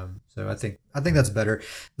 So I think that's better.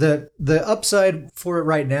 The upside for it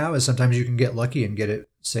right now is sometimes you can get lucky and get it,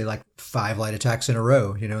 say, 5 light attacks in a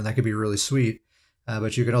row, and that could be really sweet.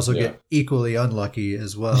 But you can also get equally unlucky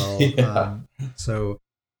as well.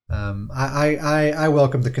 I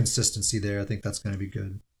welcome the consistency there. I think that's going to be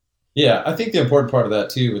good. Yeah, I think the important part of that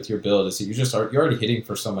too with your build is that you're already hitting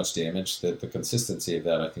for so much damage that the consistency of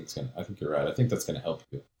that I think you're right. I think that's going to help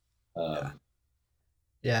you.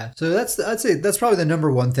 Yeah. So I'd say that's probably the number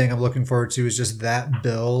one thing I'm looking forward to is just that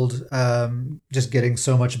build, just getting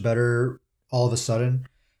so much better all of a sudden.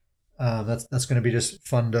 That's going to be just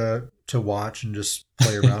fun to watch and just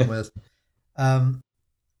play around with.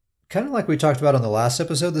 Kind of like we talked about on the last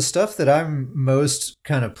episode, the stuff that I'm most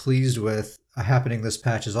kind of pleased with happening this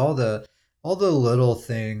patch is all the little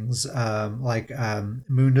things, like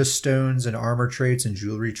Mundus stones and armor traits and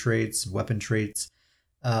jewelry traits, weapon traits,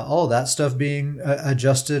 all that stuff being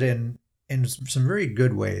adjusted in some very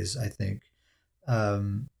good ways. I think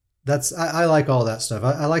I like all that stuff.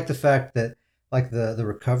 I like the fact that the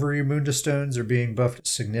recovery Mundus stones are being buffed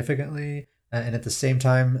significantly. And at the same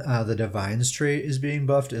time, the Divines trait is being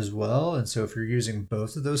buffed as well. And so if you're using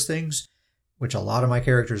both of those things, which a lot of my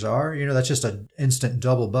characters are, that's just an instant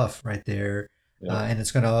double buff right there. Yeah. And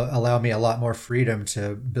it's going to allow me a lot more freedom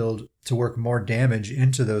to work more damage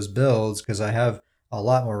into those builds, because I have a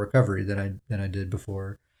lot more recovery than I did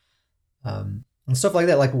before. And stuff like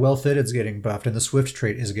that, like Well Fitted's getting buffed, and the Swift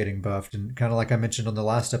trait is getting buffed. And kind of like I mentioned on the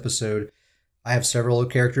last episode, I have several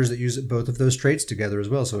characters that use both of those traits together as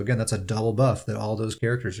well. So again, that's a double buff that all those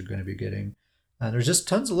characters are going to be getting. And there's just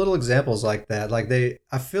tons of little examples like that.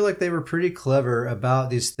 I feel like they were pretty clever about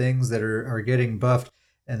these things that are getting buffed,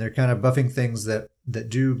 and they're kind of buffing things that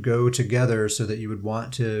do go together so that you would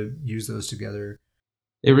want to use those together.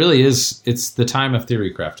 It really is. It's the time of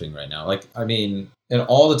theory crafting right now. Like, I mean, in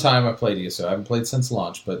all the time I've played ESO, I haven't played since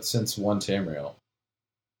launch, but since 1 Tamriel,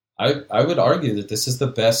 I would argue that this is the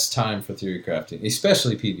best time for theory crafting,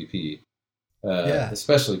 especially PvP.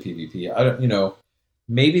 Especially PvP. I don't,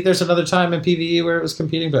 maybe there's another time in PvE where it was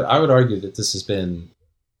competing, but I would argue that this has been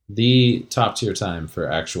the top tier time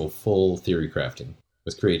for actual full theory crafting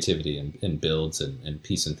with creativity and builds and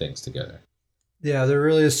piecing things together. Yeah, there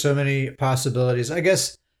really is so many possibilities. I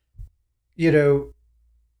guess, I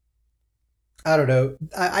don't know.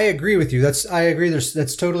 I agree with you.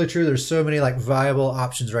 That's totally true. There's so many like viable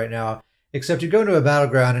options right now. Except you go into a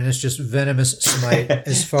battleground and it's just venomous smite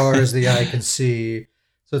as far as the eye can see.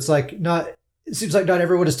 So it's like it seems like not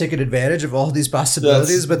everyone has taken advantage of all these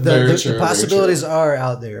possibilities, but the possibilities are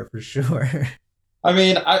out there for sure. I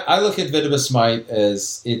mean, I look at Venomous Smite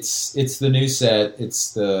as it's the new set.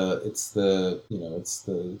 It's the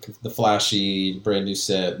flashy brand new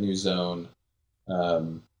set, new zone.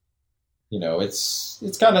 It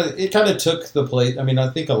kind of took the place. I mean,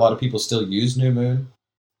 I think a lot of people still use New Moon.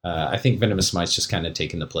 I think Venomous Smite's just kind of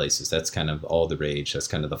taken the places. That's kind of all the rage. That's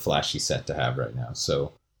kind of the flashy set to have right now.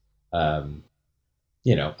 So, I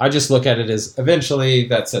just look at it as eventually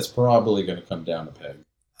that set's probably going to come down a peg.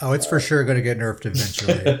 Oh, it's for sure going to get nerfed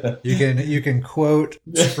eventually. You can quote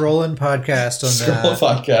Scrollin' Podcast on that.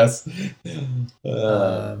 Scrollin'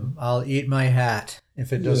 Podcast. I'll eat my hat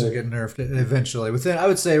if it doesn't get nerfed eventually. I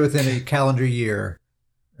would say within a calendar year.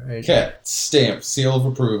 Right? Okay, stamp, seal of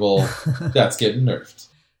approval. That's getting nerfed.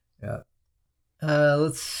 Yeah.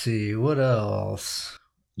 Let's see. What else?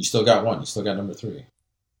 You still got one. You still got number 3.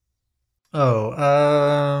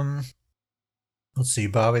 Oh, let's see.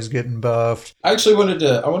 Bobby's getting buffed. I actually wanted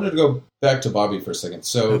to go back to Bobby for a second.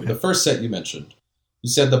 So The first set you mentioned, you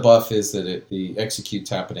said the buff is that the execute's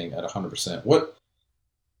happening at 100%. What's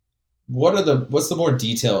the more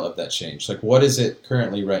detail of that change? Like, what is it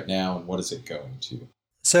currently right now, and what is it going to?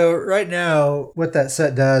 So right now, what that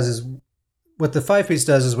set does is, what the 5-piece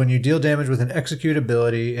does is when you deal damage with an execute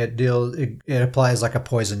ability, it applies like a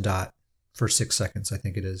poison dot for 6 seconds, I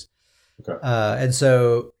think it is. Okay. And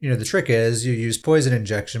so, the trick is you use Poison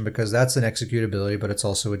Injection because that's an execute ability, but it's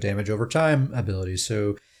also a damage over time ability.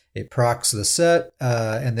 So it procs the set,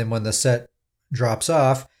 and then when the set drops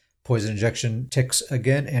off, Poison Injection ticks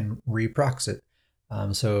again and re-procs it.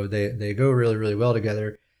 So they go really, really well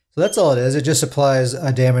together. So that's all it is. It just applies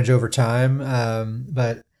a damage over time.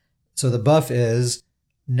 But so the buff is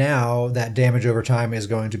now that damage over time is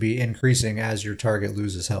going to be increasing as your target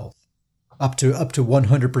loses health. Up to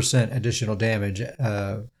 100% additional damage,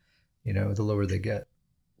 the lower they get.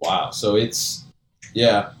 Wow. So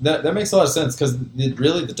that makes a lot of sense, because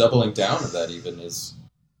really the doubling down of that even is,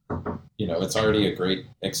 it's already a great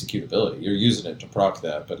executability. You're using it to proc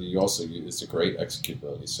that, but you also it's a great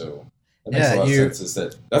executability. So that makes a lot of sense. Is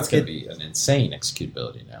that's going to be an insane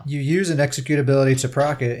executability now. You use an executability to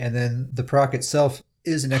proc it, and then the proc itself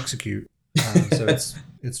is an execute. So it's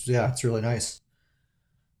really nice.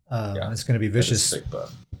 It's going to be vicious. Big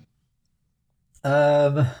buff.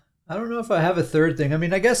 I don't know if I have a third thing. I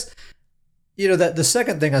mean, I guess, that the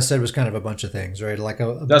second thing I said was kind of a bunch of things, right? Like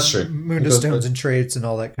that's true. Moon to Stones and traits and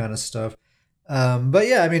all that kind of stuff. But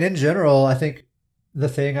yeah, I mean, in general, I think the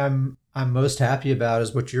thing I'm most happy about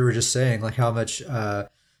is what you were just saying, like how much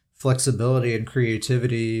flexibility and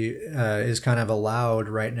creativity is kind of allowed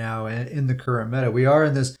right now in the current meta. We are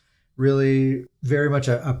in this really very much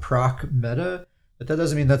a proc meta. But that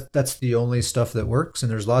doesn't mean that that's the only stuff that works.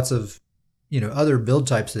 And there's lots of, other build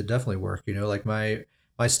types that definitely work. Like my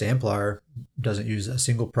Stamplar doesn't use a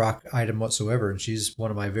single proc item whatsoever, and she's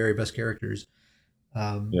one of my very best characters.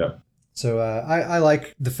 So I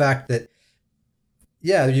like the fact that,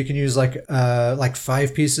 you can use like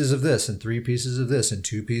 5 pieces of this and 3 pieces of this and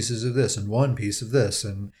 2 pieces of this and 1 piece of this,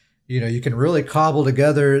 and you can really cobble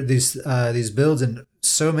together these builds in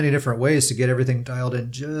so many different ways to get everything dialed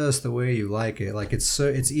in just the way you like it. Like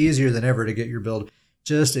it's easier than ever to get your build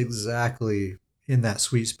just exactly in that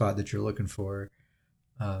sweet spot that you're looking for.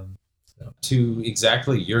 To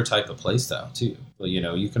exactly your type of playstyle too. But,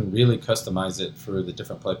 you can really customize it for the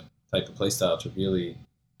different type of playstyle to really,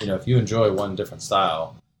 if you enjoy one different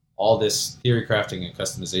style, all this theory crafting and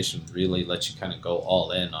customization really lets you kind of go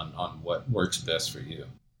all in on what works best for you.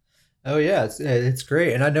 Oh yeah, it's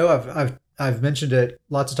great, and I know I've mentioned it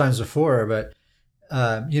lots of times before, but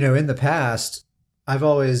in the past, I've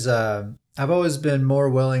always been more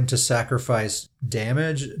willing to sacrifice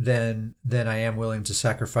damage than I am willing to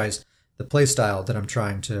sacrifice the playstyle that I'm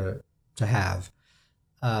trying to have.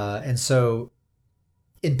 And so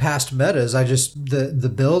in past metas,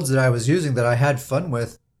 the builds that I was using that I had fun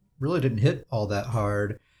with really didn't hit all that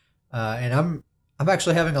hard. And I'm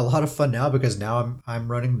actually having a lot of fun now because now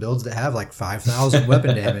I'm running builds that have like 5,000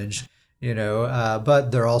 weapon damage,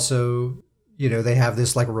 but they're also, they have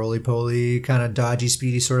this like roly-poly kind of dodgy,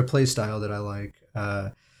 speedy sort of play style that I like.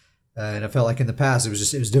 And I felt like in the past it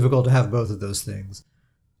was difficult to have both of those things.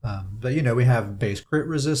 But we have base crit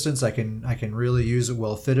resistance. I can really use it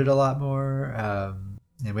well fitted a lot more.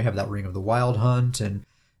 And we have that Ring of the Wild Hunt, and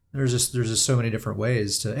there's just so many different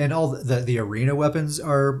ways to, and all the arena weapons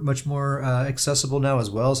are much more accessible now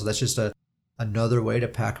as well. So that's just another way to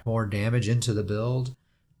pack more damage into the build.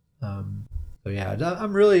 So yeah,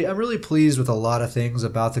 I'm really pleased with a lot of things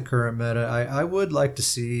about the current meta. I would like to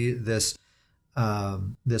see this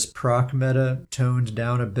proc meta toned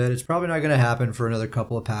down a bit. It's probably not going to happen for another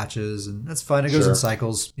couple of patches, and that's fine. It goes in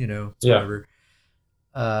cycles, it's whatever.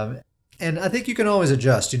 And I think you can always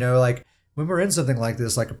adjust, like when we're in something like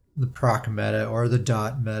this, like the proc meta or the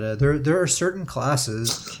dot meta, there are certain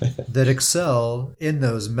classes that excel in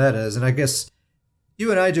those metas. And I guess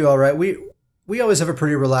you and I do all right. We always have a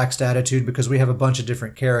pretty relaxed attitude because we have a bunch of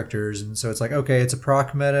different characters. And so it's like, okay, it's a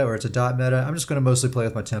proc meta or it's a dot meta. I'm just going to mostly play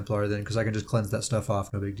with my Templar then because I can just cleanse that stuff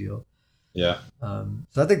off. No big deal. Yeah.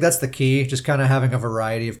 So I think that's the key, just kind of having a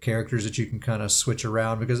variety of characters that you can kind of switch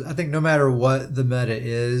around, because I think no matter what the meta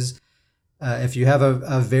is, if you have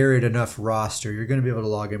a varied enough roster, you're going to be able to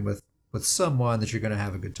log in with someone that you're going to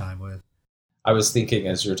have a good time with. I was thinking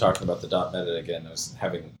as you were talking about the dot meta again, I was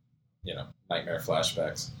having, nightmare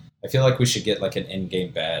flashbacks. I feel like we should get like an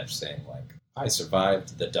in-game badge saying like, I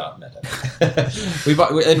survived the dot meta.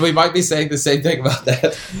 we might be saying the same thing about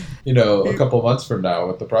that, a couple months from now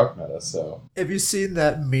with the proc meta. So have you seen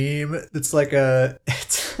that meme? It's like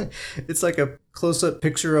it's like a close-up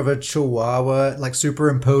picture of a chihuahua like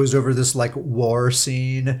superimposed over this like war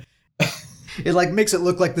scene. It like makes it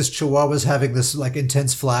look like this chihuahua's having this like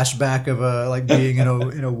intense flashback of like being in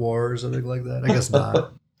a war or something like that. I guess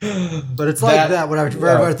not. But it's like that when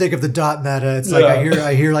I think of the dot meta, it's like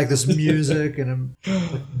I hear like this music and I'm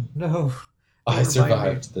like, no. I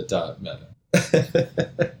survived the dot meta.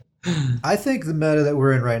 I think the meta that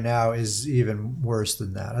we're in right now is even worse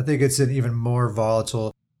than that. I think it's an even more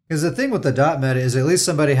volatile. Because the thing with the dot meta is at least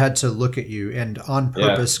somebody had to look at you and on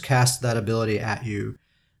purpose cast that ability at you.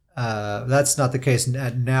 That's not the case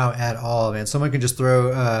now at all, man. Someone can just throw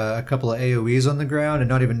a couple of AoEs on the ground and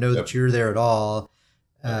not even know that you're there at all.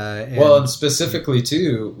 And specifically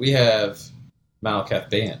too, we have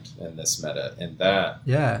Malacath Band in this meta, and that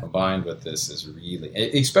combined with this is really,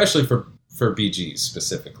 especially for BGs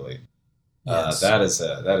specifically, that is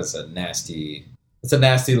a nasty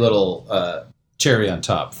little cherry on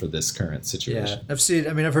top for this current situation.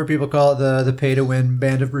 Yeah, I've heard people call it the pay to win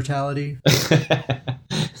Band of Brutality.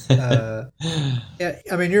 You're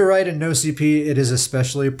right. In no CP, it is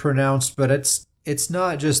especially pronounced, but it's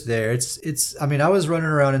not just there. I was running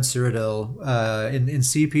around in Cyrodiil, in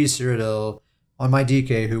CP Cyrodiil on my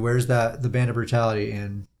DK who wears the Band of Brutality,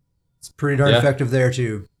 and it's pretty darn effective there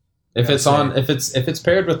too. If it's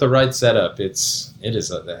paired with the right setup, it's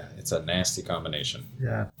a nasty combination.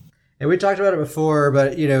 Yeah. And we talked about it before,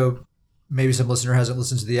 but maybe some listener hasn't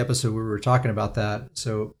listened to the episode where we were talking about that.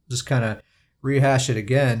 So just kind of rehash it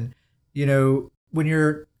again. When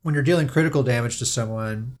you're dealing critical damage to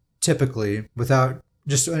someone, typically, without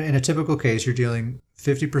just in a typical case, you're dealing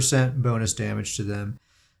 50% bonus damage to them.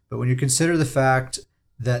 But when you consider the fact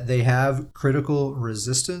that they have critical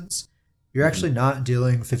resistance, you're actually not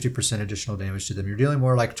dealing 50% additional damage to them. You're dealing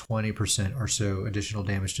more like 20% or so additional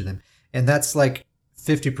damage to them. And that's like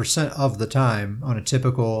 50% of the time on a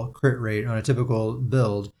typical crit rate, on a typical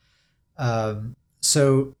build.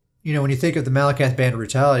 So, when you think of the Malacath Band of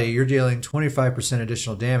Brutality, you're dealing 25%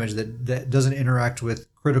 additional damage that doesn't interact with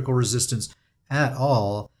critical resistance at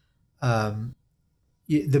all.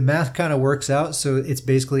 The math kind of works out, so it's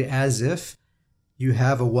basically as if you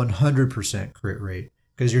have a 100% crit rate,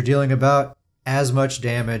 because you're dealing about as much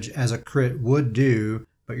damage as a crit would do,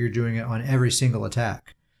 but you're doing it on every single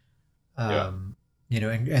attack. And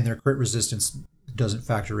their crit resistance doesn't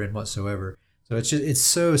factor in whatsoever. So it's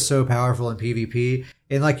so powerful in PvP.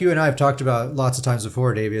 And like you and I have talked about lots of times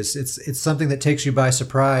before, Davius, it's something that takes you by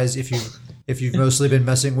surprise if if you've mostly been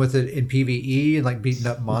messing with it in PvE and like beating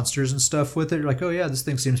up monsters and stuff with it, you're like, oh yeah, this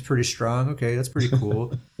thing seems pretty strong. Okay, that's pretty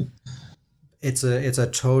cool. It's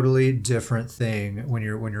a totally different thing when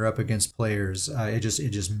you're up against players. It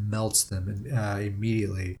just melts them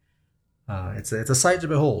immediately. It's a sight to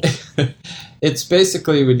behold. It's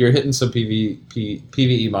basically when you're hitting some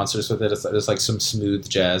PvE monsters with it, it's like some smooth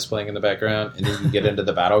jazz playing in the background, and then you get into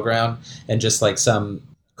the battleground, and just like some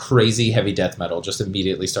crazy heavy death metal just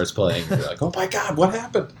immediately starts playing. You're like, oh my god, what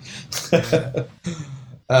happened?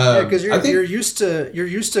 Because you're used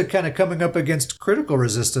to kind of coming up against critical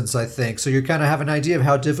resistance, I think. So you kind of have an idea of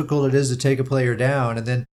how difficult it is to take a player down, and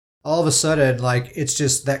then all of a sudden, like, it's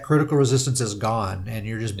just that critical resistance is gone, and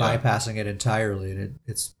you're just bypassing it entirely, and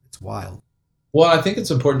it's wild. Well, I think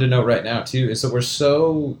it's important to note right now too is that we're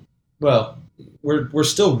still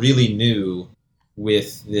really new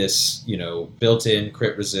with this, built-in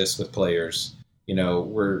crit resist with players.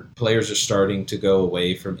 Where players are starting to go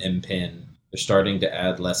away from MPIN. They're starting to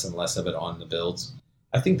add less and less of it on the builds.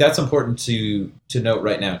 I think that's important to note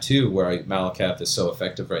right now too, where Malacath is so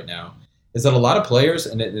effective right now. Is that a lot of players,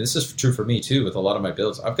 and this is true for me too, with a lot of my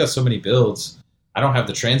builds, I've got so many builds, I don't have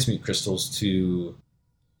the transmute crystals to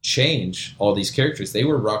change all these characters. They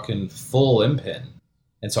were rocking full MPIN.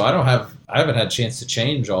 And so I haven't had a chance to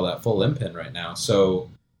change all that full MPIN right now. So,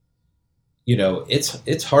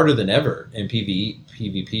 it's harder than ever in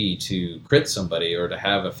PvP to crit somebody or to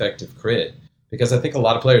have effective crit. Because I think a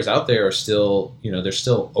lot of players out there are still, they're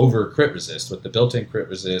still over crit resist with the built-in crit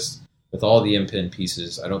resist. With all the MPIN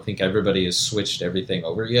pieces, I don't think everybody has switched everything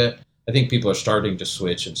over yet. I think people are starting to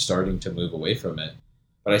switch and starting to move away from it.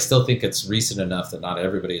 But I still think it's recent enough that not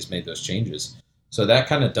everybody has made those changes. So that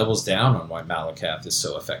kind of doubles down on why Malacath is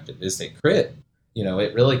so effective, is they crit.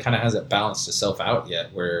 It really kind of hasn't balanced itself out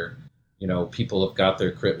yet where, people have got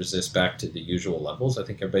their crit resist back to the usual levels. I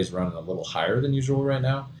think everybody's running a little higher than usual right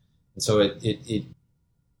now. And so it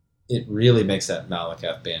really makes that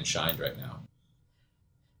Malacath band shine right now.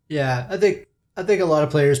 Yeah, I think a lot of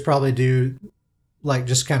players probably do, like,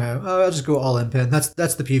 just kind of, I'll just go all in pin. That's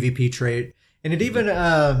the PvP trait, and it even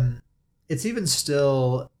it's even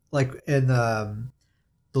still like in the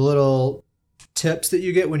little tips that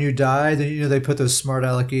you get when you die. Then they put those smart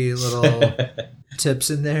alecky little tips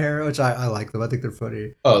in there, which I like them. I think they're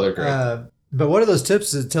funny. Oh, they're great. But one of those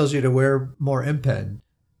tips is it tells you to wear more impen.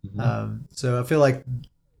 Mm-hmm. So I feel like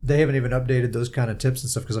they haven't even updated those kind of tips and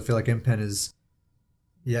stuff because I feel like impen is.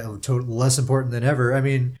 Yeah, less important than ever. I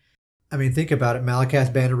mean, think about it.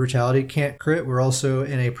 Malacath Band of Brutality can't crit. We're also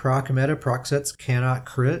in a proc meta. Proc sets cannot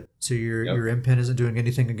crit, so your impen isn't doing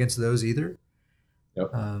anything against those either.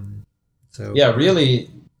 Yep. So yeah,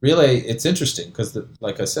 really, it's interesting because,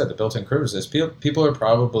 like I said, the built-in crit resist. People are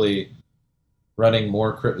probably running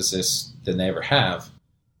more crit resist than they ever have,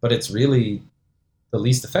 but it's really the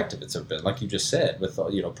least effective it's ever been. Like you just said, with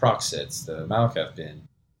proc sets, the Malacath Band.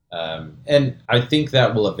 And I think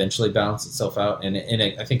that will eventually balance itself out, and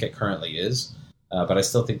I think it currently is, but I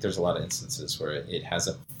still think there's a lot of instances where it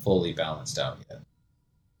hasn't fully balanced out yet.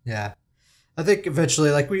 Yeah, I think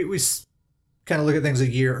eventually, like we kind of look at things a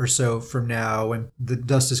year or so from now when the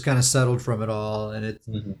dust is kind of settled from it all, and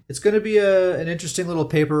it's going to be an interesting little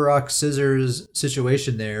paper, rock, scissors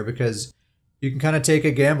situation there because you can kind of take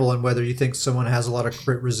a gamble on whether you think someone has a lot of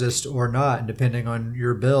crit resist or not. And depending on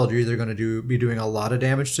your build, you're either going to be doing a lot of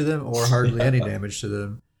damage to them or hardly any damage to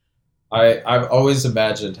them. I've always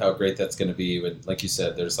imagined how great that's going to be when, like you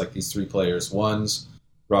said, there's like these three players. One's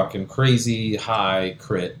rocking crazy high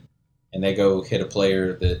crit, and they go hit a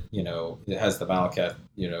player that, that has the Malacath,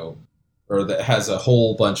 or that has a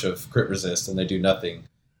whole bunch of crit resist, and they do nothing.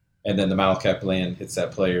 And then the Malacath land hits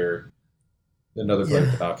that player. Another player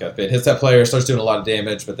with the Malacath Band hits that player, starts doing a lot of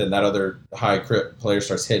damage, but then that other high crit player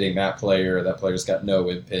starts hitting that player. That player's got no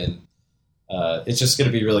impin. It's just going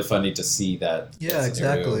to be really funny to see that. Yeah,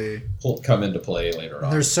 exactly. Come into play later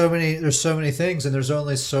on. There's so many things, and there's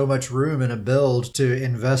only so much room in a build to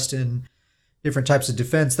invest in different types of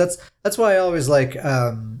defense. That's why I always like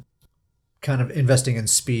kind of investing in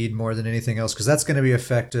speed more than anything else, because that's going to be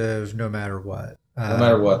effective no matter what. No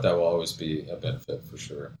matter what, that will always be a benefit for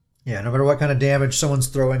sure. Yeah, no matter what kind of damage someone's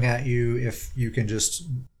throwing at you, if you can just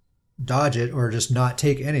dodge it or just not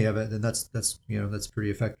take any of it, then that's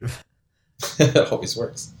pretty effective. It always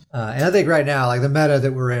works. And I think right now, like the meta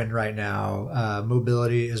that we're in right now,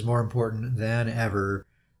 mobility is more important than ever.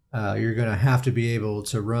 You're going to have to be able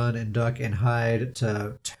to run and duck and hide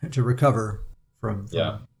to recover from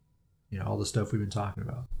all the stuff we've been talking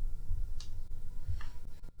about.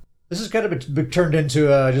 This has kind of been turned into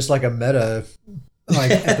just like a meta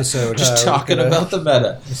episode. Just talking about the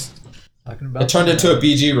meta. Talking about it turned into a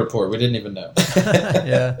BG report. We didn't even know.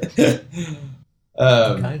 Yeah.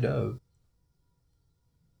 Kind of.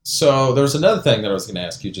 So there was another thing that I was going to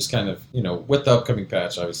ask you, just kind of, with the upcoming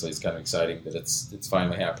patch, obviously it's kind of exciting that it's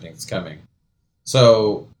finally happening. It's coming.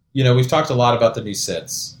 So, we've talked a lot about the new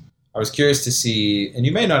sets. I was curious to see, and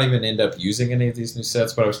you may not even end up using any of these new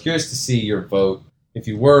sets, but I was curious to see your vote. If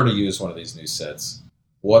you were to use one of these new sets,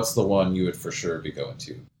 what's the one you would for sure be going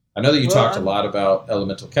to? I know that you talked a lot about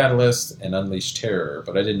Elemental Catalyst and Unleashed Terror,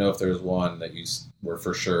 but I didn't know if there was one that you were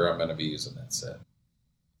for sure I'm going to be using that set.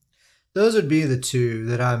 Those would be the two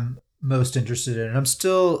that I'm most interested in.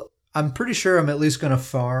 I'm pretty sure I'm at least going to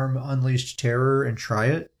farm Unleashed Terror and try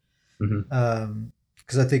it.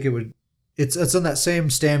 Because I think it's on that same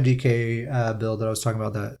Stam DK build that I was talking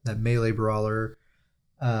about, that melee brawler.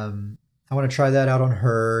 I want to try that out on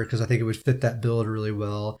her because I think it would fit that build really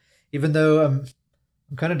well. Even though I'm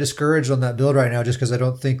kind of discouraged on that build right now just because I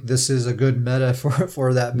don't think this is a good meta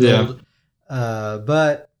for that build. Yeah.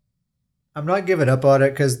 But I'm not giving up on it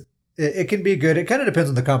because it can be good. It kind of depends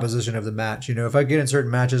on the composition of the match. If I get in certain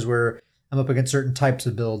matches where I'm up against certain types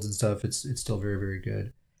of builds and stuff, it's still very, very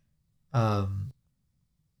good.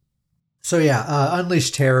 So yeah,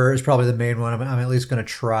 Unleashed Terror is probably the main one. I'm at least going to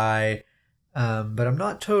try, but I'm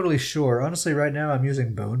not totally sure. Honestly, right now I'm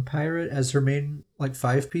using Bone Pirate as her main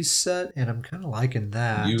 5-piece set, and I'm kind of liking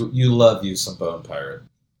that. You love you some Bone Pirate.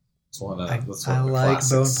 I like Bone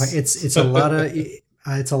Pirate. It's a lot of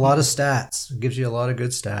it's a lot of stats. It gives you a lot of good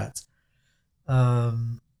stats.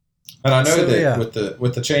 And I know that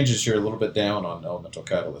with the changes, you're a little bit down on Elemental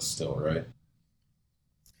Catalyst still, right?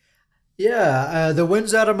 Yeah, the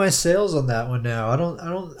wind's out of my sails on that one now. I don't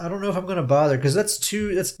know if I'm going to bother because that's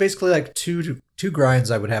basically like two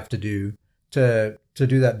grinds I would have to do to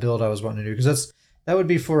do that build I was wanting to do, because that would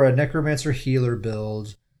be for a Necromancer healer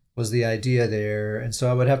build was the idea there, and so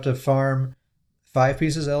I would have to farm 5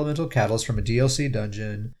 pieces Elemental Catalyst from a DLC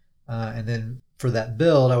dungeon, and then for that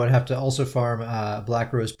build I would have to also farm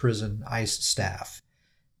Black Rose Prison Ice Staff.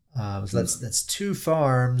 So that's 2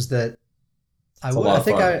 farms that I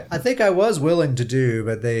think I was willing to do,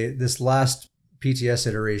 but this last PTS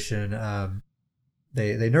iteration,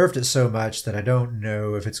 they nerfed it so much that I don't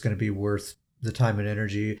know if it's going to be worth the time and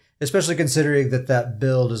energy, especially considering that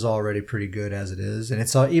build is already pretty good as it is, and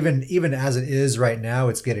it's all, even as it is right now,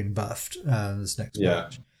 it's getting buffed this next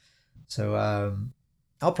patch. So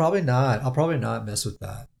I'll probably not mess with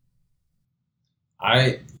that.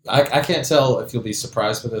 I can't tell if you'll be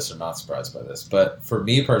surprised by this or not surprised by this, but for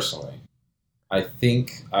me personally, I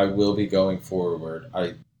think I will be going forward.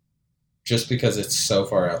 Just because it's so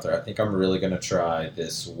far out there, I think I'm really going to try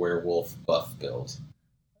this werewolf buff build,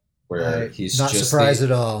 where he's not just surprised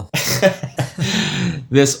at all.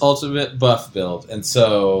 This ultimate buff build, and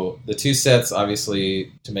so the 2 sets,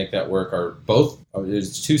 obviously, to make that work are both.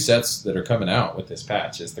 There's 2 sets that are coming out with this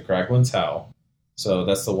patch. It's the Kraglin's Howl, so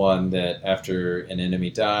that's the one that after an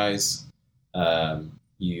enemy dies,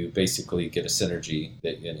 you basically get a synergy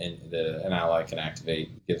that an ally can activate.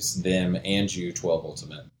 It gives them and you 12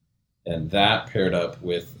 ultimate. And that paired up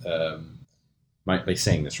with... might be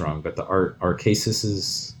saying this wrong, but the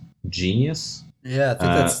Arcasis' Genius? Yeah,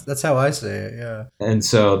 I think that's how I say it, yeah. And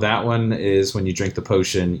so that one is when you drink the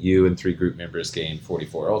potion, you and 3 group members gain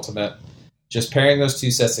 44 ultimate. Just pairing those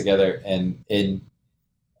 2 sets together, and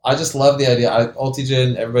I just love the idea.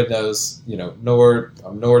 Ultigen, everybody knows, Nord.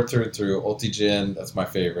 I'm Nord through and through. Ultigen, that's my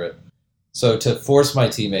favorite. So to force my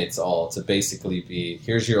teammates all to basically be,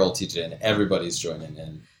 here's your Ultigen, everybody's joining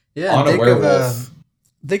in. Yeah, on a werewolf.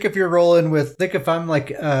 Think if you're rolling with, if I'm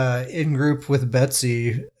in group with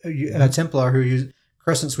Betsy, a Templar who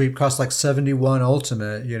Crescent Sweep costs 71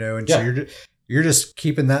 ultimate, and so you're just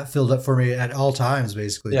keeping that filled up for me at all times,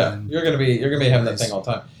 basically. Yeah, you're gonna be having that thing all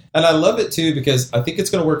the time. And I love it, too, because I think it's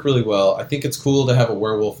going to work really well. I think it's cool to have a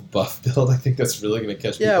werewolf buff build. I think that's really going to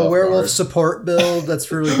catch people off werewolf guard. Support build.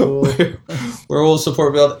 That's really cool. Werewolf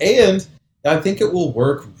support build. And I think it will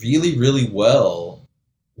work really, really well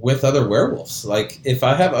with other werewolves. If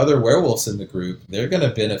I have other werewolves in the group, they're going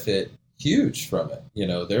to benefit huge from it.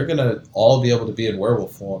 They're going to all be able to be in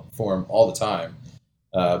werewolf form all the time.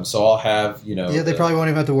 So I'll have, they probably won't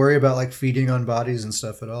even have to worry about feeding on bodies and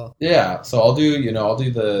stuff at all. Yeah. So I'll do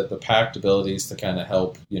the packed abilities to kind of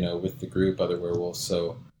help, with the group, other werewolves.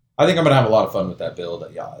 So I think I'm going to have a lot of fun with that build.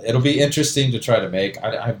 Yeah. It'll be interesting to try to make.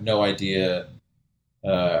 I have no idea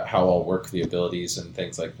how I'll work the abilities and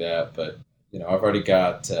things like that. But, I've already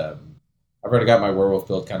got my werewolf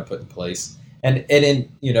build kind of put in place. And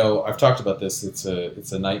I've talked about this. It's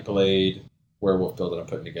a Nightblade werewolf build that I'm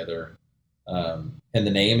putting together. And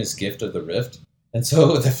the name is Gift of the Rift. And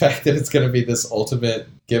so the fact that it's going to be this ultimate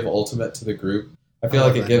to the group, I feel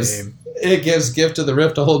like it gives Gift of the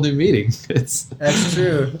Rift a whole new meaning. That's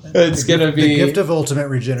true. It's going to be the gift of ultimate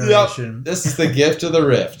regeneration. Yep, this is the gift of the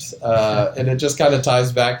Rift, and it just kind of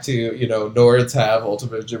ties back to Nords have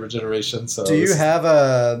ultimate regeneration. So do you have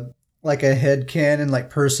a headcanon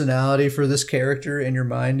personality for this character in your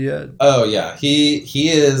mind yet? Oh yeah, he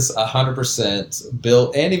is 100%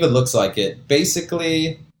 built and even looks like it.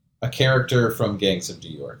 Basically, a character from Gangs of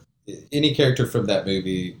New York. Any character from that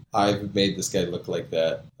movie, I've made this guy look like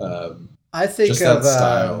that. I think just of that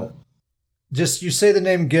style. Just you say the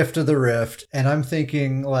name Gift of the Rift, and I'm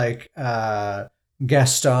thinking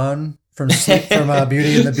Gaston from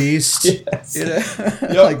Beauty and the Beast. Yes.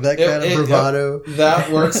 Yep. Like that kind of bravado. Yep.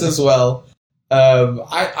 That works as well.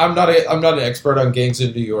 I'm not an expert on Gangs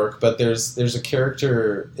of New York, but there's a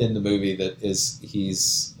character in the movie that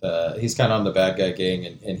he's kind of on the bad guy gang,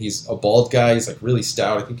 and he's a bald guy. He's really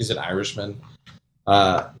stout. I think he's an Irishman.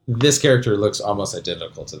 This character looks almost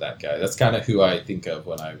identical to that guy. That's kind of who I think of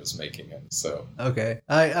when I was making it. So okay,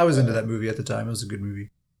 I was into that movie at the time. It was a good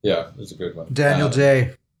movie. Yeah, it was a good one. Daniel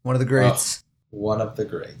J, one of the greats. One of the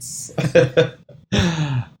greats.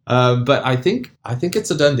 But I think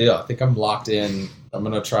it's a done deal. I think I'm locked in. I'm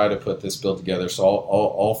going to try to put this build together. So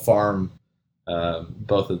I'll farm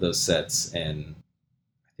both of those sets, and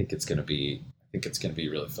I think it's going to be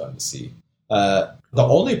really fun to see. The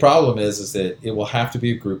only problem is that it will have to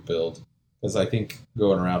be a group build, because I think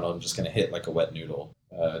going around I'm just going to hit like a wet noodle,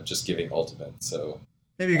 just giving ultimate. So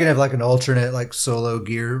maybe you can have an alternate solo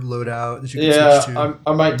gear loadout that you can switch to.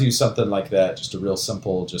 I might do something like that. Just a real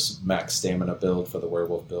simple, just max stamina build for the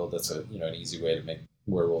werewolf build. That's an easy way to make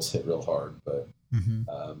werewolves hit real hard. But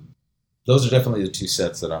those are definitely the two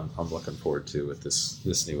sets that I'm looking forward to with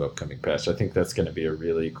this new upcoming patch. I think that's going to be a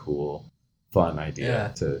really cool, fun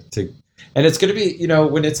idea to and it's going to be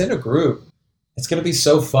when it's in a group, it's going to be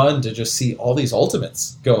so fun to just see all these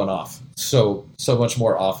ultimates going off so much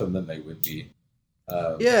more often than they would be.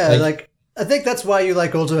 I think that's why you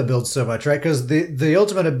like ultimate builds so much, right? Because the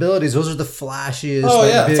ultimate abilities, those are the flashiest. Oh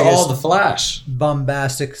yeah, it's all the flash,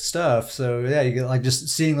 bombastic stuff. So yeah, you get just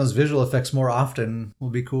seeing those visual effects more often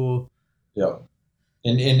will be cool. Yeah,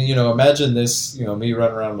 and imagine this, me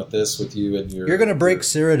running around with this with you and you're gonna break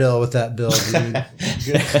Cyrodiil with that build, dude.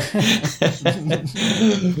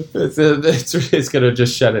 it's gonna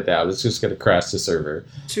just shut it down. It's just gonna crash the server.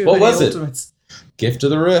 What was ultimates. It? Gift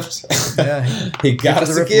of the Rift. Yeah, he got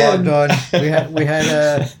us again. We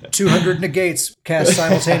had 200 negates cast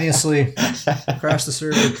simultaneously. Crashed the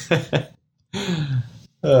server.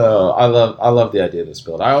 Oh, I love the idea of this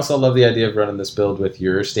build. I also love the idea of running this build with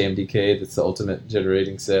your StamDK. That's the ultimate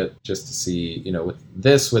generating set. Just to see,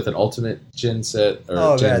 with an ultimate gen set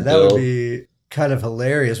or gen build. Would be kind of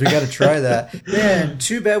hilarious. We got to try that. Man,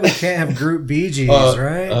 too bad we can't have group BGs,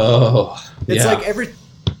 right? Oh, it's like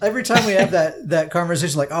every time we have that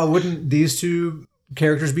conversation, wouldn't these two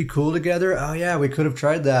characters be cool together? Oh yeah, we could have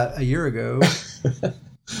tried that a year ago.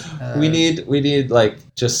 We need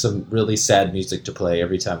just some really sad music to play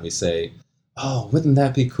every time we say, "Oh, wouldn't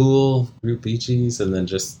that be cool?" Group BGs, and then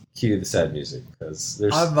just cue the sad music, because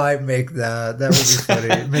there's. I might make that. That would be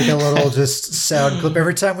funny. Make a little just sound clip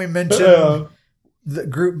every time we mention the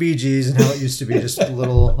group BGs and how it used to be. Just a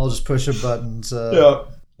little. I'll just push a button.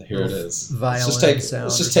 Here it is. Let's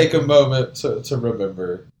just take a moment to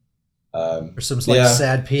remember. Or some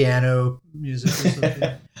sad piano music or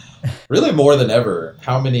something. Really, more than ever,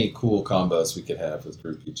 how many cool combos we could have with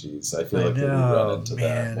group PGs. I feel we run into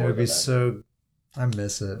that. It would be so. I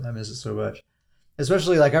miss it. I miss it so much.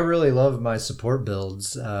 Especially I really love my support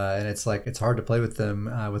builds, and it's hard to play with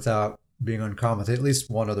them without being on comm with at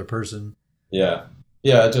least one other person. Yeah.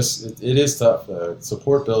 Yeah, it is tough.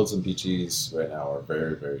 Support builds and BGs right now are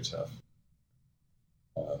very, very tough.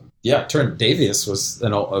 Turn Davius was a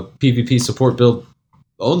PvP support build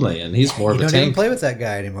only, and he's more of a tank. You don't even play with that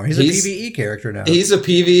guy anymore. He's a PvE character now. He's a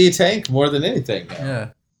PvE tank more than anything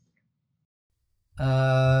now.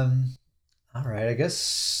 Yeah. All right, I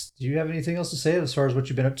guess, do you have anything else to say as far as what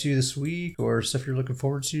you've been up to this week or stuff you're looking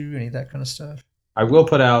forward to, any of that kind of stuff? I will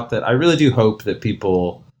put out that I really do hope that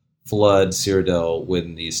people flood Cyrodiil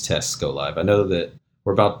when these tests go live. I know that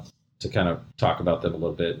we're about to kind of talk about them a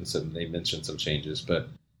little bit, and so they mentioned some changes, but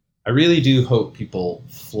I really do hope people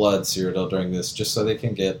flood Cyrodiil during this just so they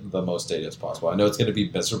can get the most data as possible. I know it's going to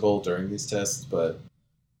be miserable during these tests, but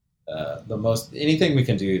anything we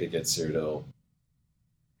can do to get Cyrodiil.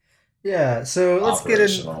 Yeah, so let's get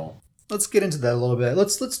into that a little bit.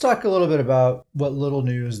 Let's talk a little bit about what little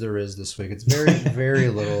news there is this week. It's very, very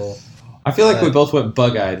little. I feel like we both went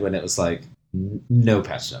bug-eyed when it was no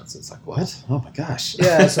patch notes. It's like, what? Oh my gosh.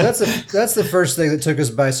 Yeah, so that's the first thing that took us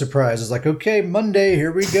by surprise. It's like, okay, Monday,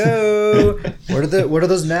 here we go. What are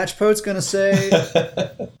those Natch Poets gonna say?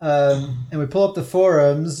 And we pull up the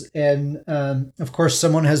forums, and of course,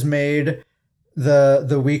 someone has made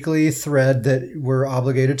the weekly thread that we're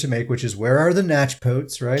obligated to make, which is where are the Natch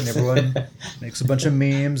Poets, right? And everyone makes a bunch of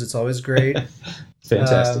memes. It's always great.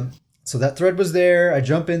 Fantastic. So that thread was there. I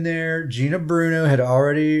jump in there. Gina Bruno had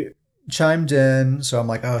already chimed in, so I'm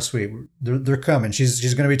like, oh sweet, they're coming.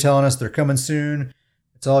 She's going to be telling us they're coming soon.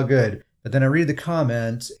 It's all good. But then I read the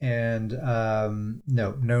comment, and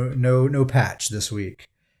no patch this week.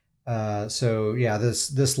 So yeah,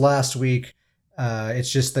 this last week,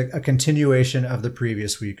 it's just a continuation of the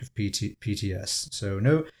previous week of PTS. So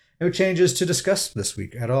no changes to discuss this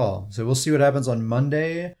week at all. So we'll see what happens on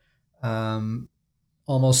Monday.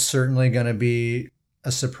 Almost certainly going to be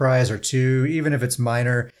a surprise or two, even if it's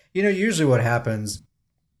minor. Usually what happens,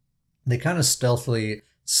 they kind of stealthily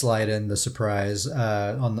slide in the surprise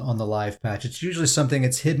on the live patch. It's usually something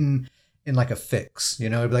it's hidden in like a fix.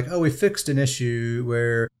 It'd be like, oh, we fixed an issue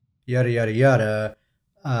where yada yada yada,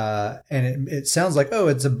 and it sounds like, oh,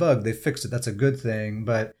 it's a bug, they fixed it, that's a good thing.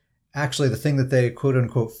 But actually, the thing that they quote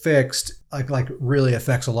unquote fixed like really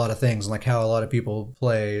affects a lot of things, like how a lot of people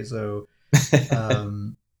play. So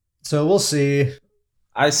so we'll see.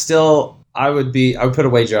 I would put a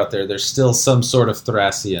wager out there. There's still some sort of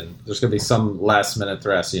Thracian. There's going to be some last minute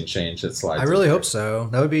Thracian change that slides. I really hope so.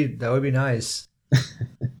 That would be nice.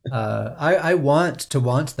 I want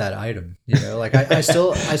that item. Like I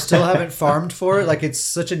still haven't farmed for it. Like it's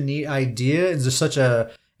such a neat idea. It's just such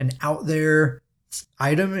an out there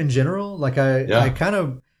item in general. Like I kind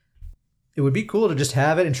of, it would be cool to just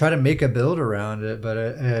have it and try to make a build around it. But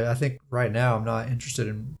I think right now I'm not interested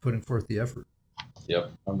in putting forth the effort.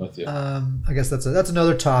 Yep, I'm with you. I guess that's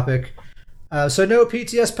another topic. So no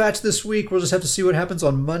PTS patch this week. We'll just have to see what happens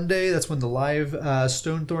on Monday. That's when the live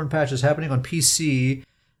Stonethorn patch is happening on PC.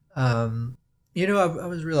 I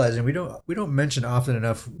was realizing we don't mention often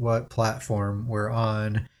enough what platform we're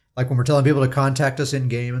on. Like when we're telling people to contact us in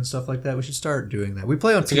game and stuff like that, we should start doing that. We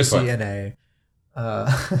play on PCNA.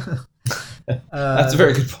 That's a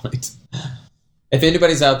very good point. If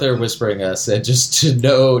anybody's out there whispering us, just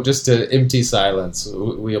to empty silence,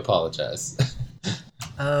 we apologize.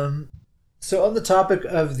 So on the topic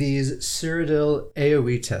of these Cyrodiil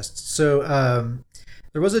AoE tests, so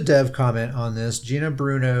there was a dev comment on this. Gina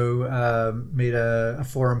Bruno made a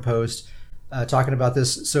forum post talking about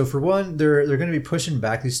this. So for one, they're going to be pushing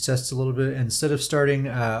back these tests a little bit. Instead of starting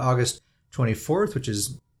August 24th, which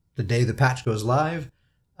is the day the patch goes live,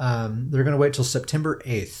 they're going to wait till September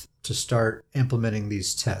 8th to start implementing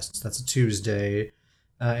these tests. That's a Tuesday.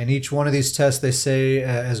 And each one of these tests, they say,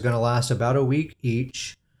 is going to last about a week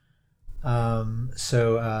each.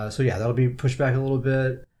 So yeah, that'll be pushed back a little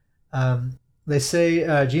bit. They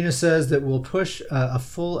say, Gina says that we'll push a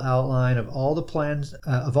full outline of all the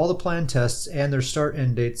planned tests and their start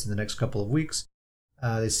end dates in the next couple of weeks.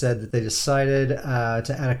 They said that they decided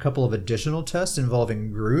to add a couple of additional tests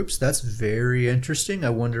involving groups. That's very interesting.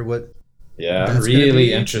 I wonder what. Yeah, I'm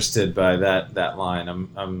really interested by that line.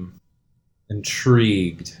 I'm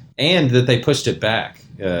intrigued, and that they pushed it back.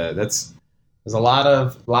 There's a lot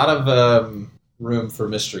of room for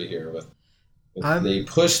mystery here. They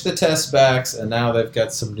pushed the test backs, and now they've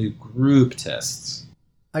got some new group tests.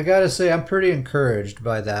 I gotta say, I'm pretty encouraged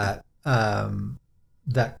by that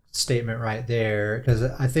that statement right there, because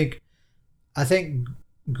I think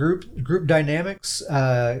group dynamics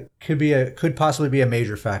could possibly be a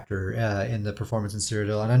major factor in the performance in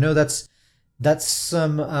Cyrodiil, and I know that's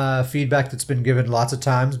some feedback that's been given lots of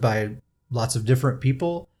times by lots of different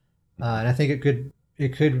people, and I think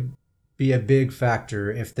it could be a big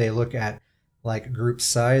factor if they look at like group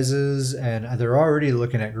sizes, and they're already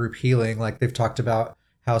looking at group healing. Like they've talked about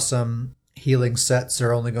how some healing sets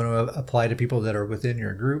are only going to apply to people that are within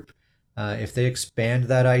your group. If they expand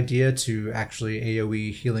that idea to actually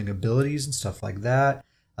AoE healing abilities and stuff like that,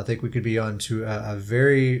 I think we could be onto a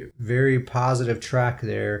very, very positive track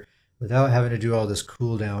there without having to do all this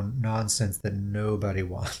cooldown nonsense that nobody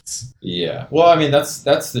wants. Yeah. Well, I mean, that's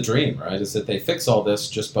the dream, right? Is that they fix all this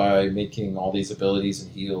just by making all these abilities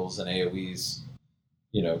and heals and AoEs,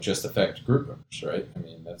 just affect group members, right? I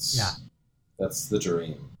mean, that's the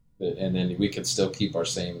dream. And then we could still keep our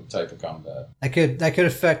same type of combat. That could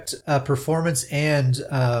affect performance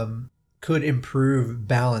and could improve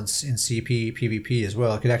balance in CP PvP as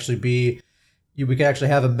well. It could actually be, we could actually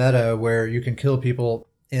have a meta where you can kill people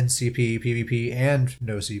in CP PvP and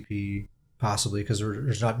no CP, possibly, because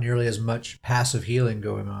there's not nearly as much passive healing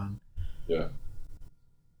going on. Yeah.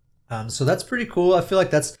 So that's pretty cool. I feel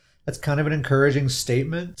like that's kind of an encouraging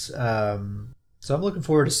statement. So I'm looking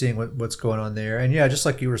forward to seeing what's going on there. And yeah, just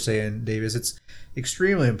like you were saying, Davis, it's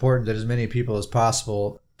extremely important that as many people as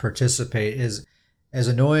possible participate. As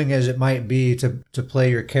annoying as it might be to play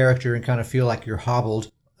your character and kind of feel like you're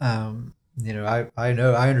hobbled. I know,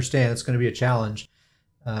 I understand it's going to be a challenge.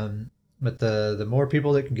 But the more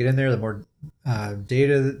people that can get in there, the more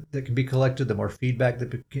data that can be collected, the more feedback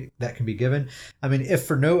that can be given. I mean, if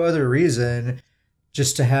for no other reason,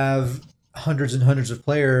 just to have hundreds and hundreds of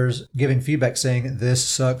players giving feedback saying, this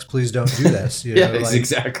sucks, please don't do this.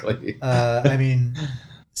 Exactly. I mean,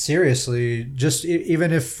 seriously, just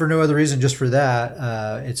even if for no other reason, just for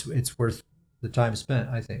that, it's worth the time spent,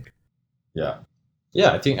 I think. Yeah.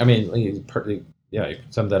 I think, you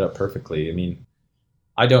summed that up perfectly. I mean,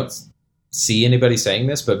 I don't see anybody saying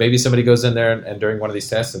this, but maybe somebody goes in there and during one of these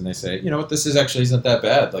tests and they say, you know what, this isn't that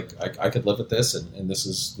bad. Like I could live with this and this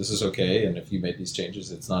is okay. And if you made these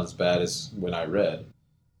changes, it's not as bad as when I read.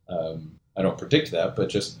 I don't predict that, but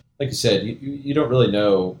just like you said, you don't really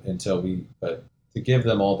know but to give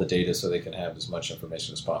them all the data so they can have as much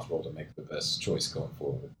information as possible to make the best choice going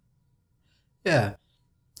forward. Yeah.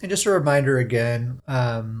 And just a reminder again,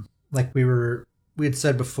 like we had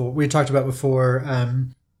said before, we had talked about before,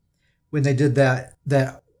 when they did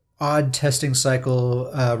that odd testing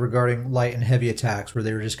cycle regarding light and heavy attacks, where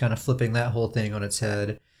they were just kind of flipping that whole thing on its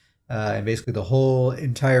head, and basically the whole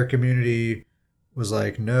entire community was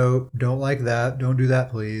like, no, don't like that, don't do that,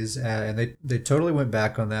 please. And they totally went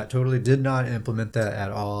back on that, totally did not implement that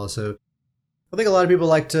at all. So I think a lot of people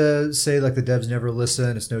like to say like the devs never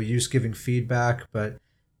listen, it's no use giving feedback, but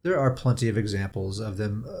there are plenty of examples of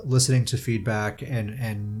them listening to feedback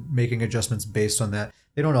and making adjustments based on that.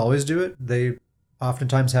 They don't always do it. They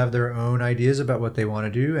oftentimes have their own ideas about what they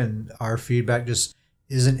want to do, and our feedback just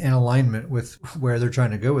isn't in alignment with where they're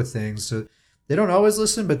trying to go with things. So they don't always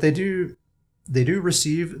listen, but they do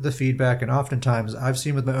receive the feedback, and oftentimes I've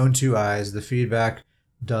seen with my own two eyes, the feedback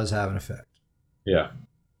does have an effect. Yeah.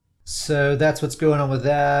 So that's what's going on with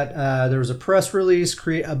that. There was a press release,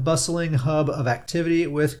 create a bustling hub of activity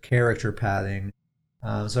with character pathing.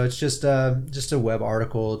 So it's just a web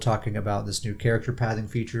article talking about this new character pathing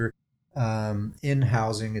feature in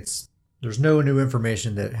housing. There's no new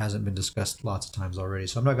information that hasn't been discussed lots of times already.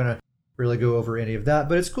 So I'm not going to really go over any of that,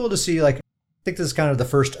 but it's cool to see, like, I think this is kind of the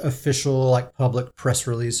first official, like, public press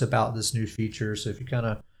release about this new feature. So if you kind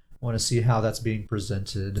of want to see how that's being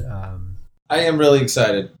presented, I am really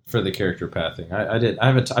excited for the character pathing. I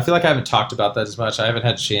feel like I haven't talked about that as much. I haven't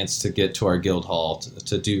had a chance to get to our guild hall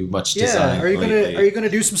to do much design. Are you gonna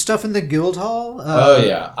do some stuff in the guild hall? Oh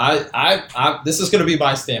yeah, I this is gonna be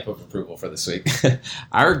my stamp of approval for this week.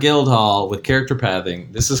 Our guild hall with character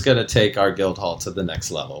pathing. This is gonna take our guild hall to the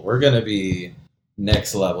next level. We're gonna be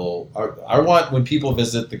next level. I want when people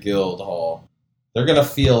visit the guild hall, they're gonna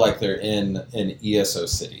feel like they're in an ESO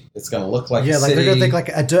city. It's gonna look like a city. They're gonna think like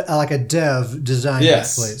a dev design.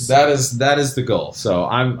 Yes, place. that is the goal. So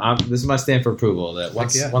this is my stamp for approval. That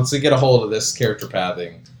once we get a hold of this character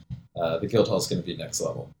pathing, the guild hall is gonna be next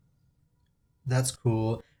level. That's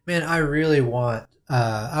cool, man. I really want.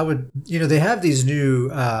 I would. They have these new.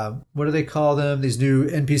 What do they call them? These new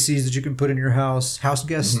NPCs that you can put in your house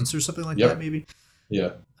guests or something like that. Maybe.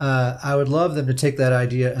 Yeah. I would love them to take that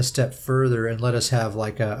idea a step further and let us have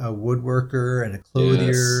like a woodworker and a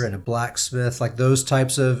clothier and a blacksmith, like those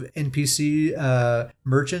types of NPC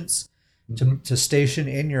merchants to station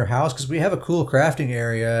in your house, because we have a cool crafting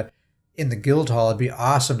area in the guild hall. It'd be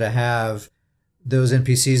awesome to have those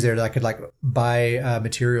NPCs there that I could like buy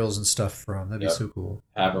materials and stuff from. That'd be so cool.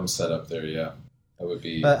 Have them set up there, yeah. That would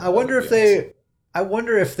be. I wonder if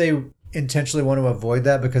they intentionally want to avoid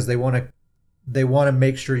that because they want to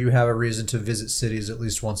make sure you have a reason to visit cities at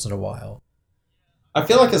least once in a while. I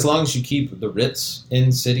feel like as long as you keep the writs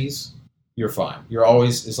in cities, you're fine. You're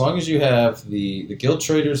always, as long as you have the guild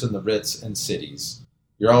traders and the writs in cities,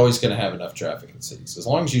 you're always going to have enough traffic in cities. As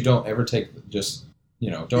long as you don't ever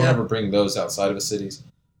ever bring those outside of the cities.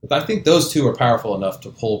 But I think those two are powerful enough to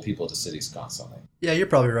pull people to cities constantly. Yeah, you're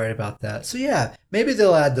probably right about that. So yeah, maybe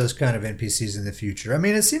they'll add those kind of NPCs in the future. I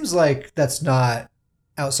mean, it seems like that's not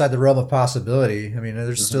outside the realm of possibility. I mean,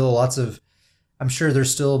 there's still lots of, I'm sure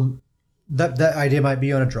there's still, that idea might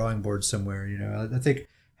be on a drawing board somewhere, I think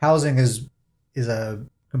housing is a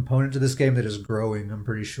component to this game that is growing, I'm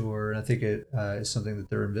pretty sure. And I think it is something that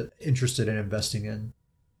they're interested in investing in.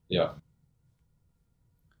 Yeah.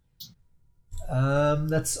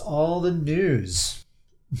 That's all the news.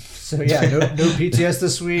 So yeah, no PTS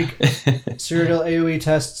this week. Cyrodiil AoE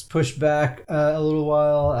tests pushed back a little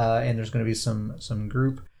while, and there's going to be some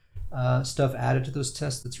group stuff added to those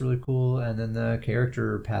tests that's really cool, and then the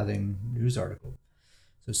character pathing news article.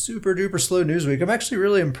 So super duper slow news week. I'm actually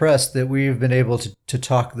really impressed that we've been able to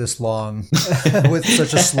talk this long with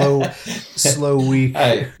such a slow week.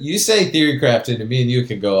 Hey, you say theory crafting, and me and you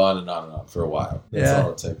can go on and on and on for a while. That's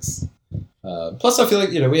all it takes. Plus, I feel like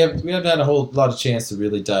we haven't had a whole lot of chance to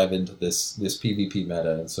really dive into this PvP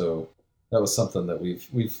meta, and so that was something that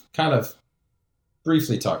we've kind of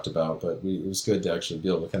briefly talked about, but it was good to actually be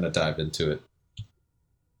able to kind of dive into it.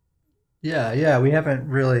 Yeah, we haven't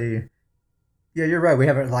really. Yeah, you're right. We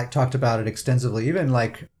haven't talked about it extensively. Even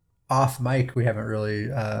off mic, we haven't really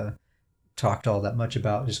talked all that much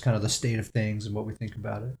about just kind of the state of things and what we think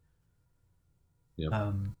about it. Yep.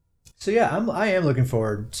 So yeah, I am looking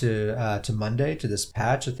forward to Monday, to this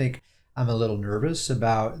patch. I think I'm a little nervous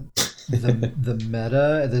about the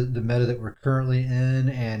meta, the meta that we're currently in,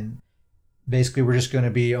 and basically we're just going to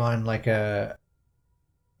be on like a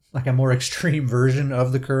more extreme version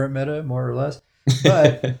of the current meta, more or less.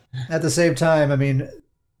 But at the same time, I mean,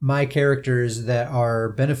 my characters that are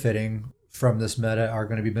benefiting from this meta are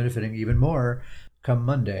going to be benefiting even more come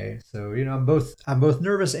Monday. So, I'm both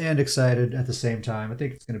nervous and excited at the same time. I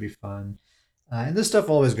think it's going to be fun. And this stuff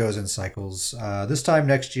always goes in cycles. This time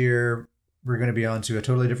next year, we're going to be onto a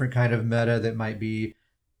totally different kind of meta that might be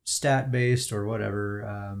stat based or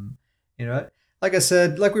whatever. Like I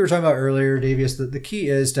said, like we were talking about earlier, Davius, the key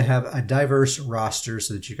is to have a diverse roster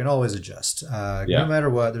so that you can always adjust. No matter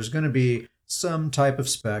what, there's going to be some type of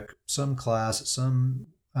spec, some class, some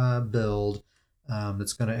build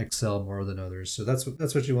that's going to excel more than others. So that's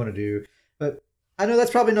what you want to do. But I know that's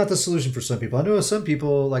probably not the solution for some people. I know some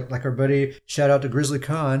people, like our buddy, shout out to Grizzly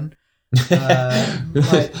Khan.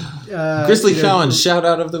 Grizzly Khan, shout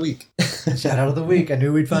out of the week. Shout out of the week. I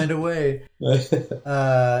knew we'd find a way.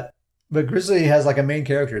 But Grizzly has a main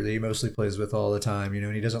character that he mostly plays with all the time,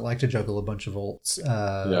 and he doesn't like to juggle a bunch of ults,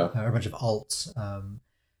 or a bunch of alts.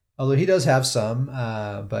 Although he does have some,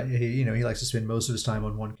 but he likes to spend most of his time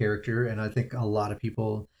on one character, and I think a lot of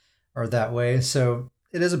people are that way. So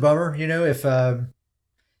it is a bummer, if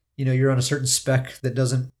you're on a certain spec that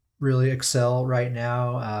doesn't really excel right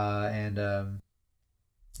now, and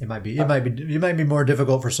it might be more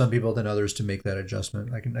difficult for some people than others to make that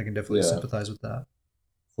adjustment. I can definitely sympathize with that.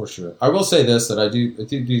 For sure. I will say this, that I do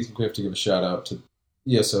think we have to give a shout out to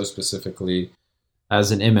ESO specifically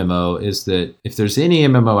as an MMO, is that if there's any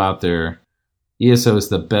MMO out there, ESO is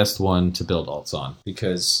the best one to build alts on,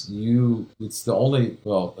 because it's the only,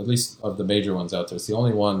 well, at least of the major ones out there, it's the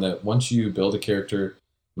only one that once you build a character,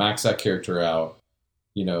 max that character out,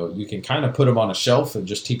 you can kind of put them on a shelf and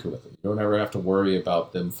just tinker with it. You don't ever have to worry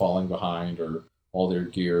about them falling behind or all their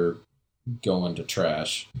gear going to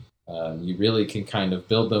trash. You really can kind of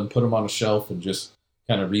build them, put them on a shelf, and just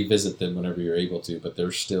kind of revisit them whenever you're able to. But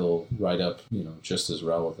they're still right up, just as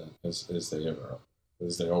relevant as they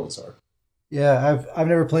always are. Yeah, I've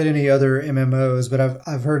never played any other MMOs, but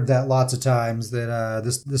I've heard that lots of times that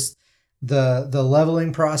the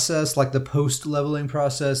leveling process, like the post leveling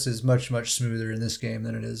process, is much smoother in this game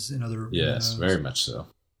than it is in other. Yes, MMOs. Very much so.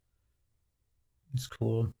 It's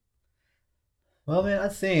cool. Well, man, I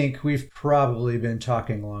think we've probably been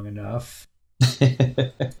talking long enough.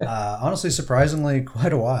 Honestly, surprisingly,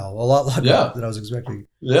 quite a while. A lot longer than I was expecting.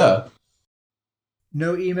 Yeah.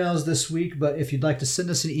 No emails this week, but if you'd like to send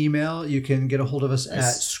us an email, you can get a hold of us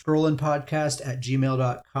at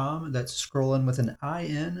scrollinpodcast@gmail.com. That's scrollin with an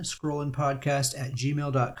IN,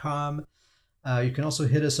 scrollinpodcast@gmail.com. You can also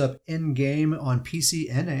hit us up in-game on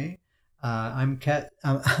PCNA. I'm Ket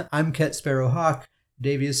Sparrowhawk.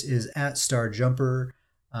 Davius is at StarJumper.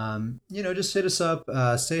 Just hit us up,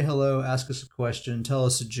 say hello, ask us a question, tell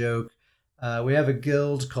us a joke. We have a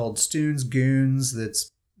guild called Stoon's Goons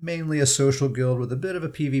that's mainly a social guild with a bit of a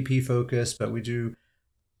PvP focus, but we do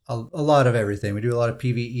a lot of everything. We do a lot of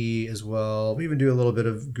PvE as well. We even do a little bit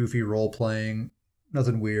of goofy role playing.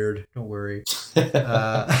 Nothing weird, don't worry.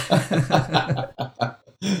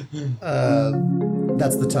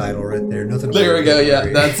 That's the title right there. Nothing. There we go. Yeah,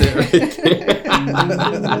 that's it right there.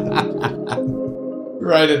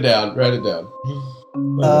 Write it down.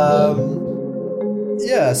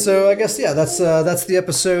 Yeah. So I guess that's the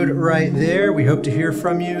episode right there. We hope to hear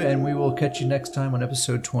from you, and we will catch you next time on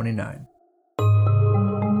episode 29.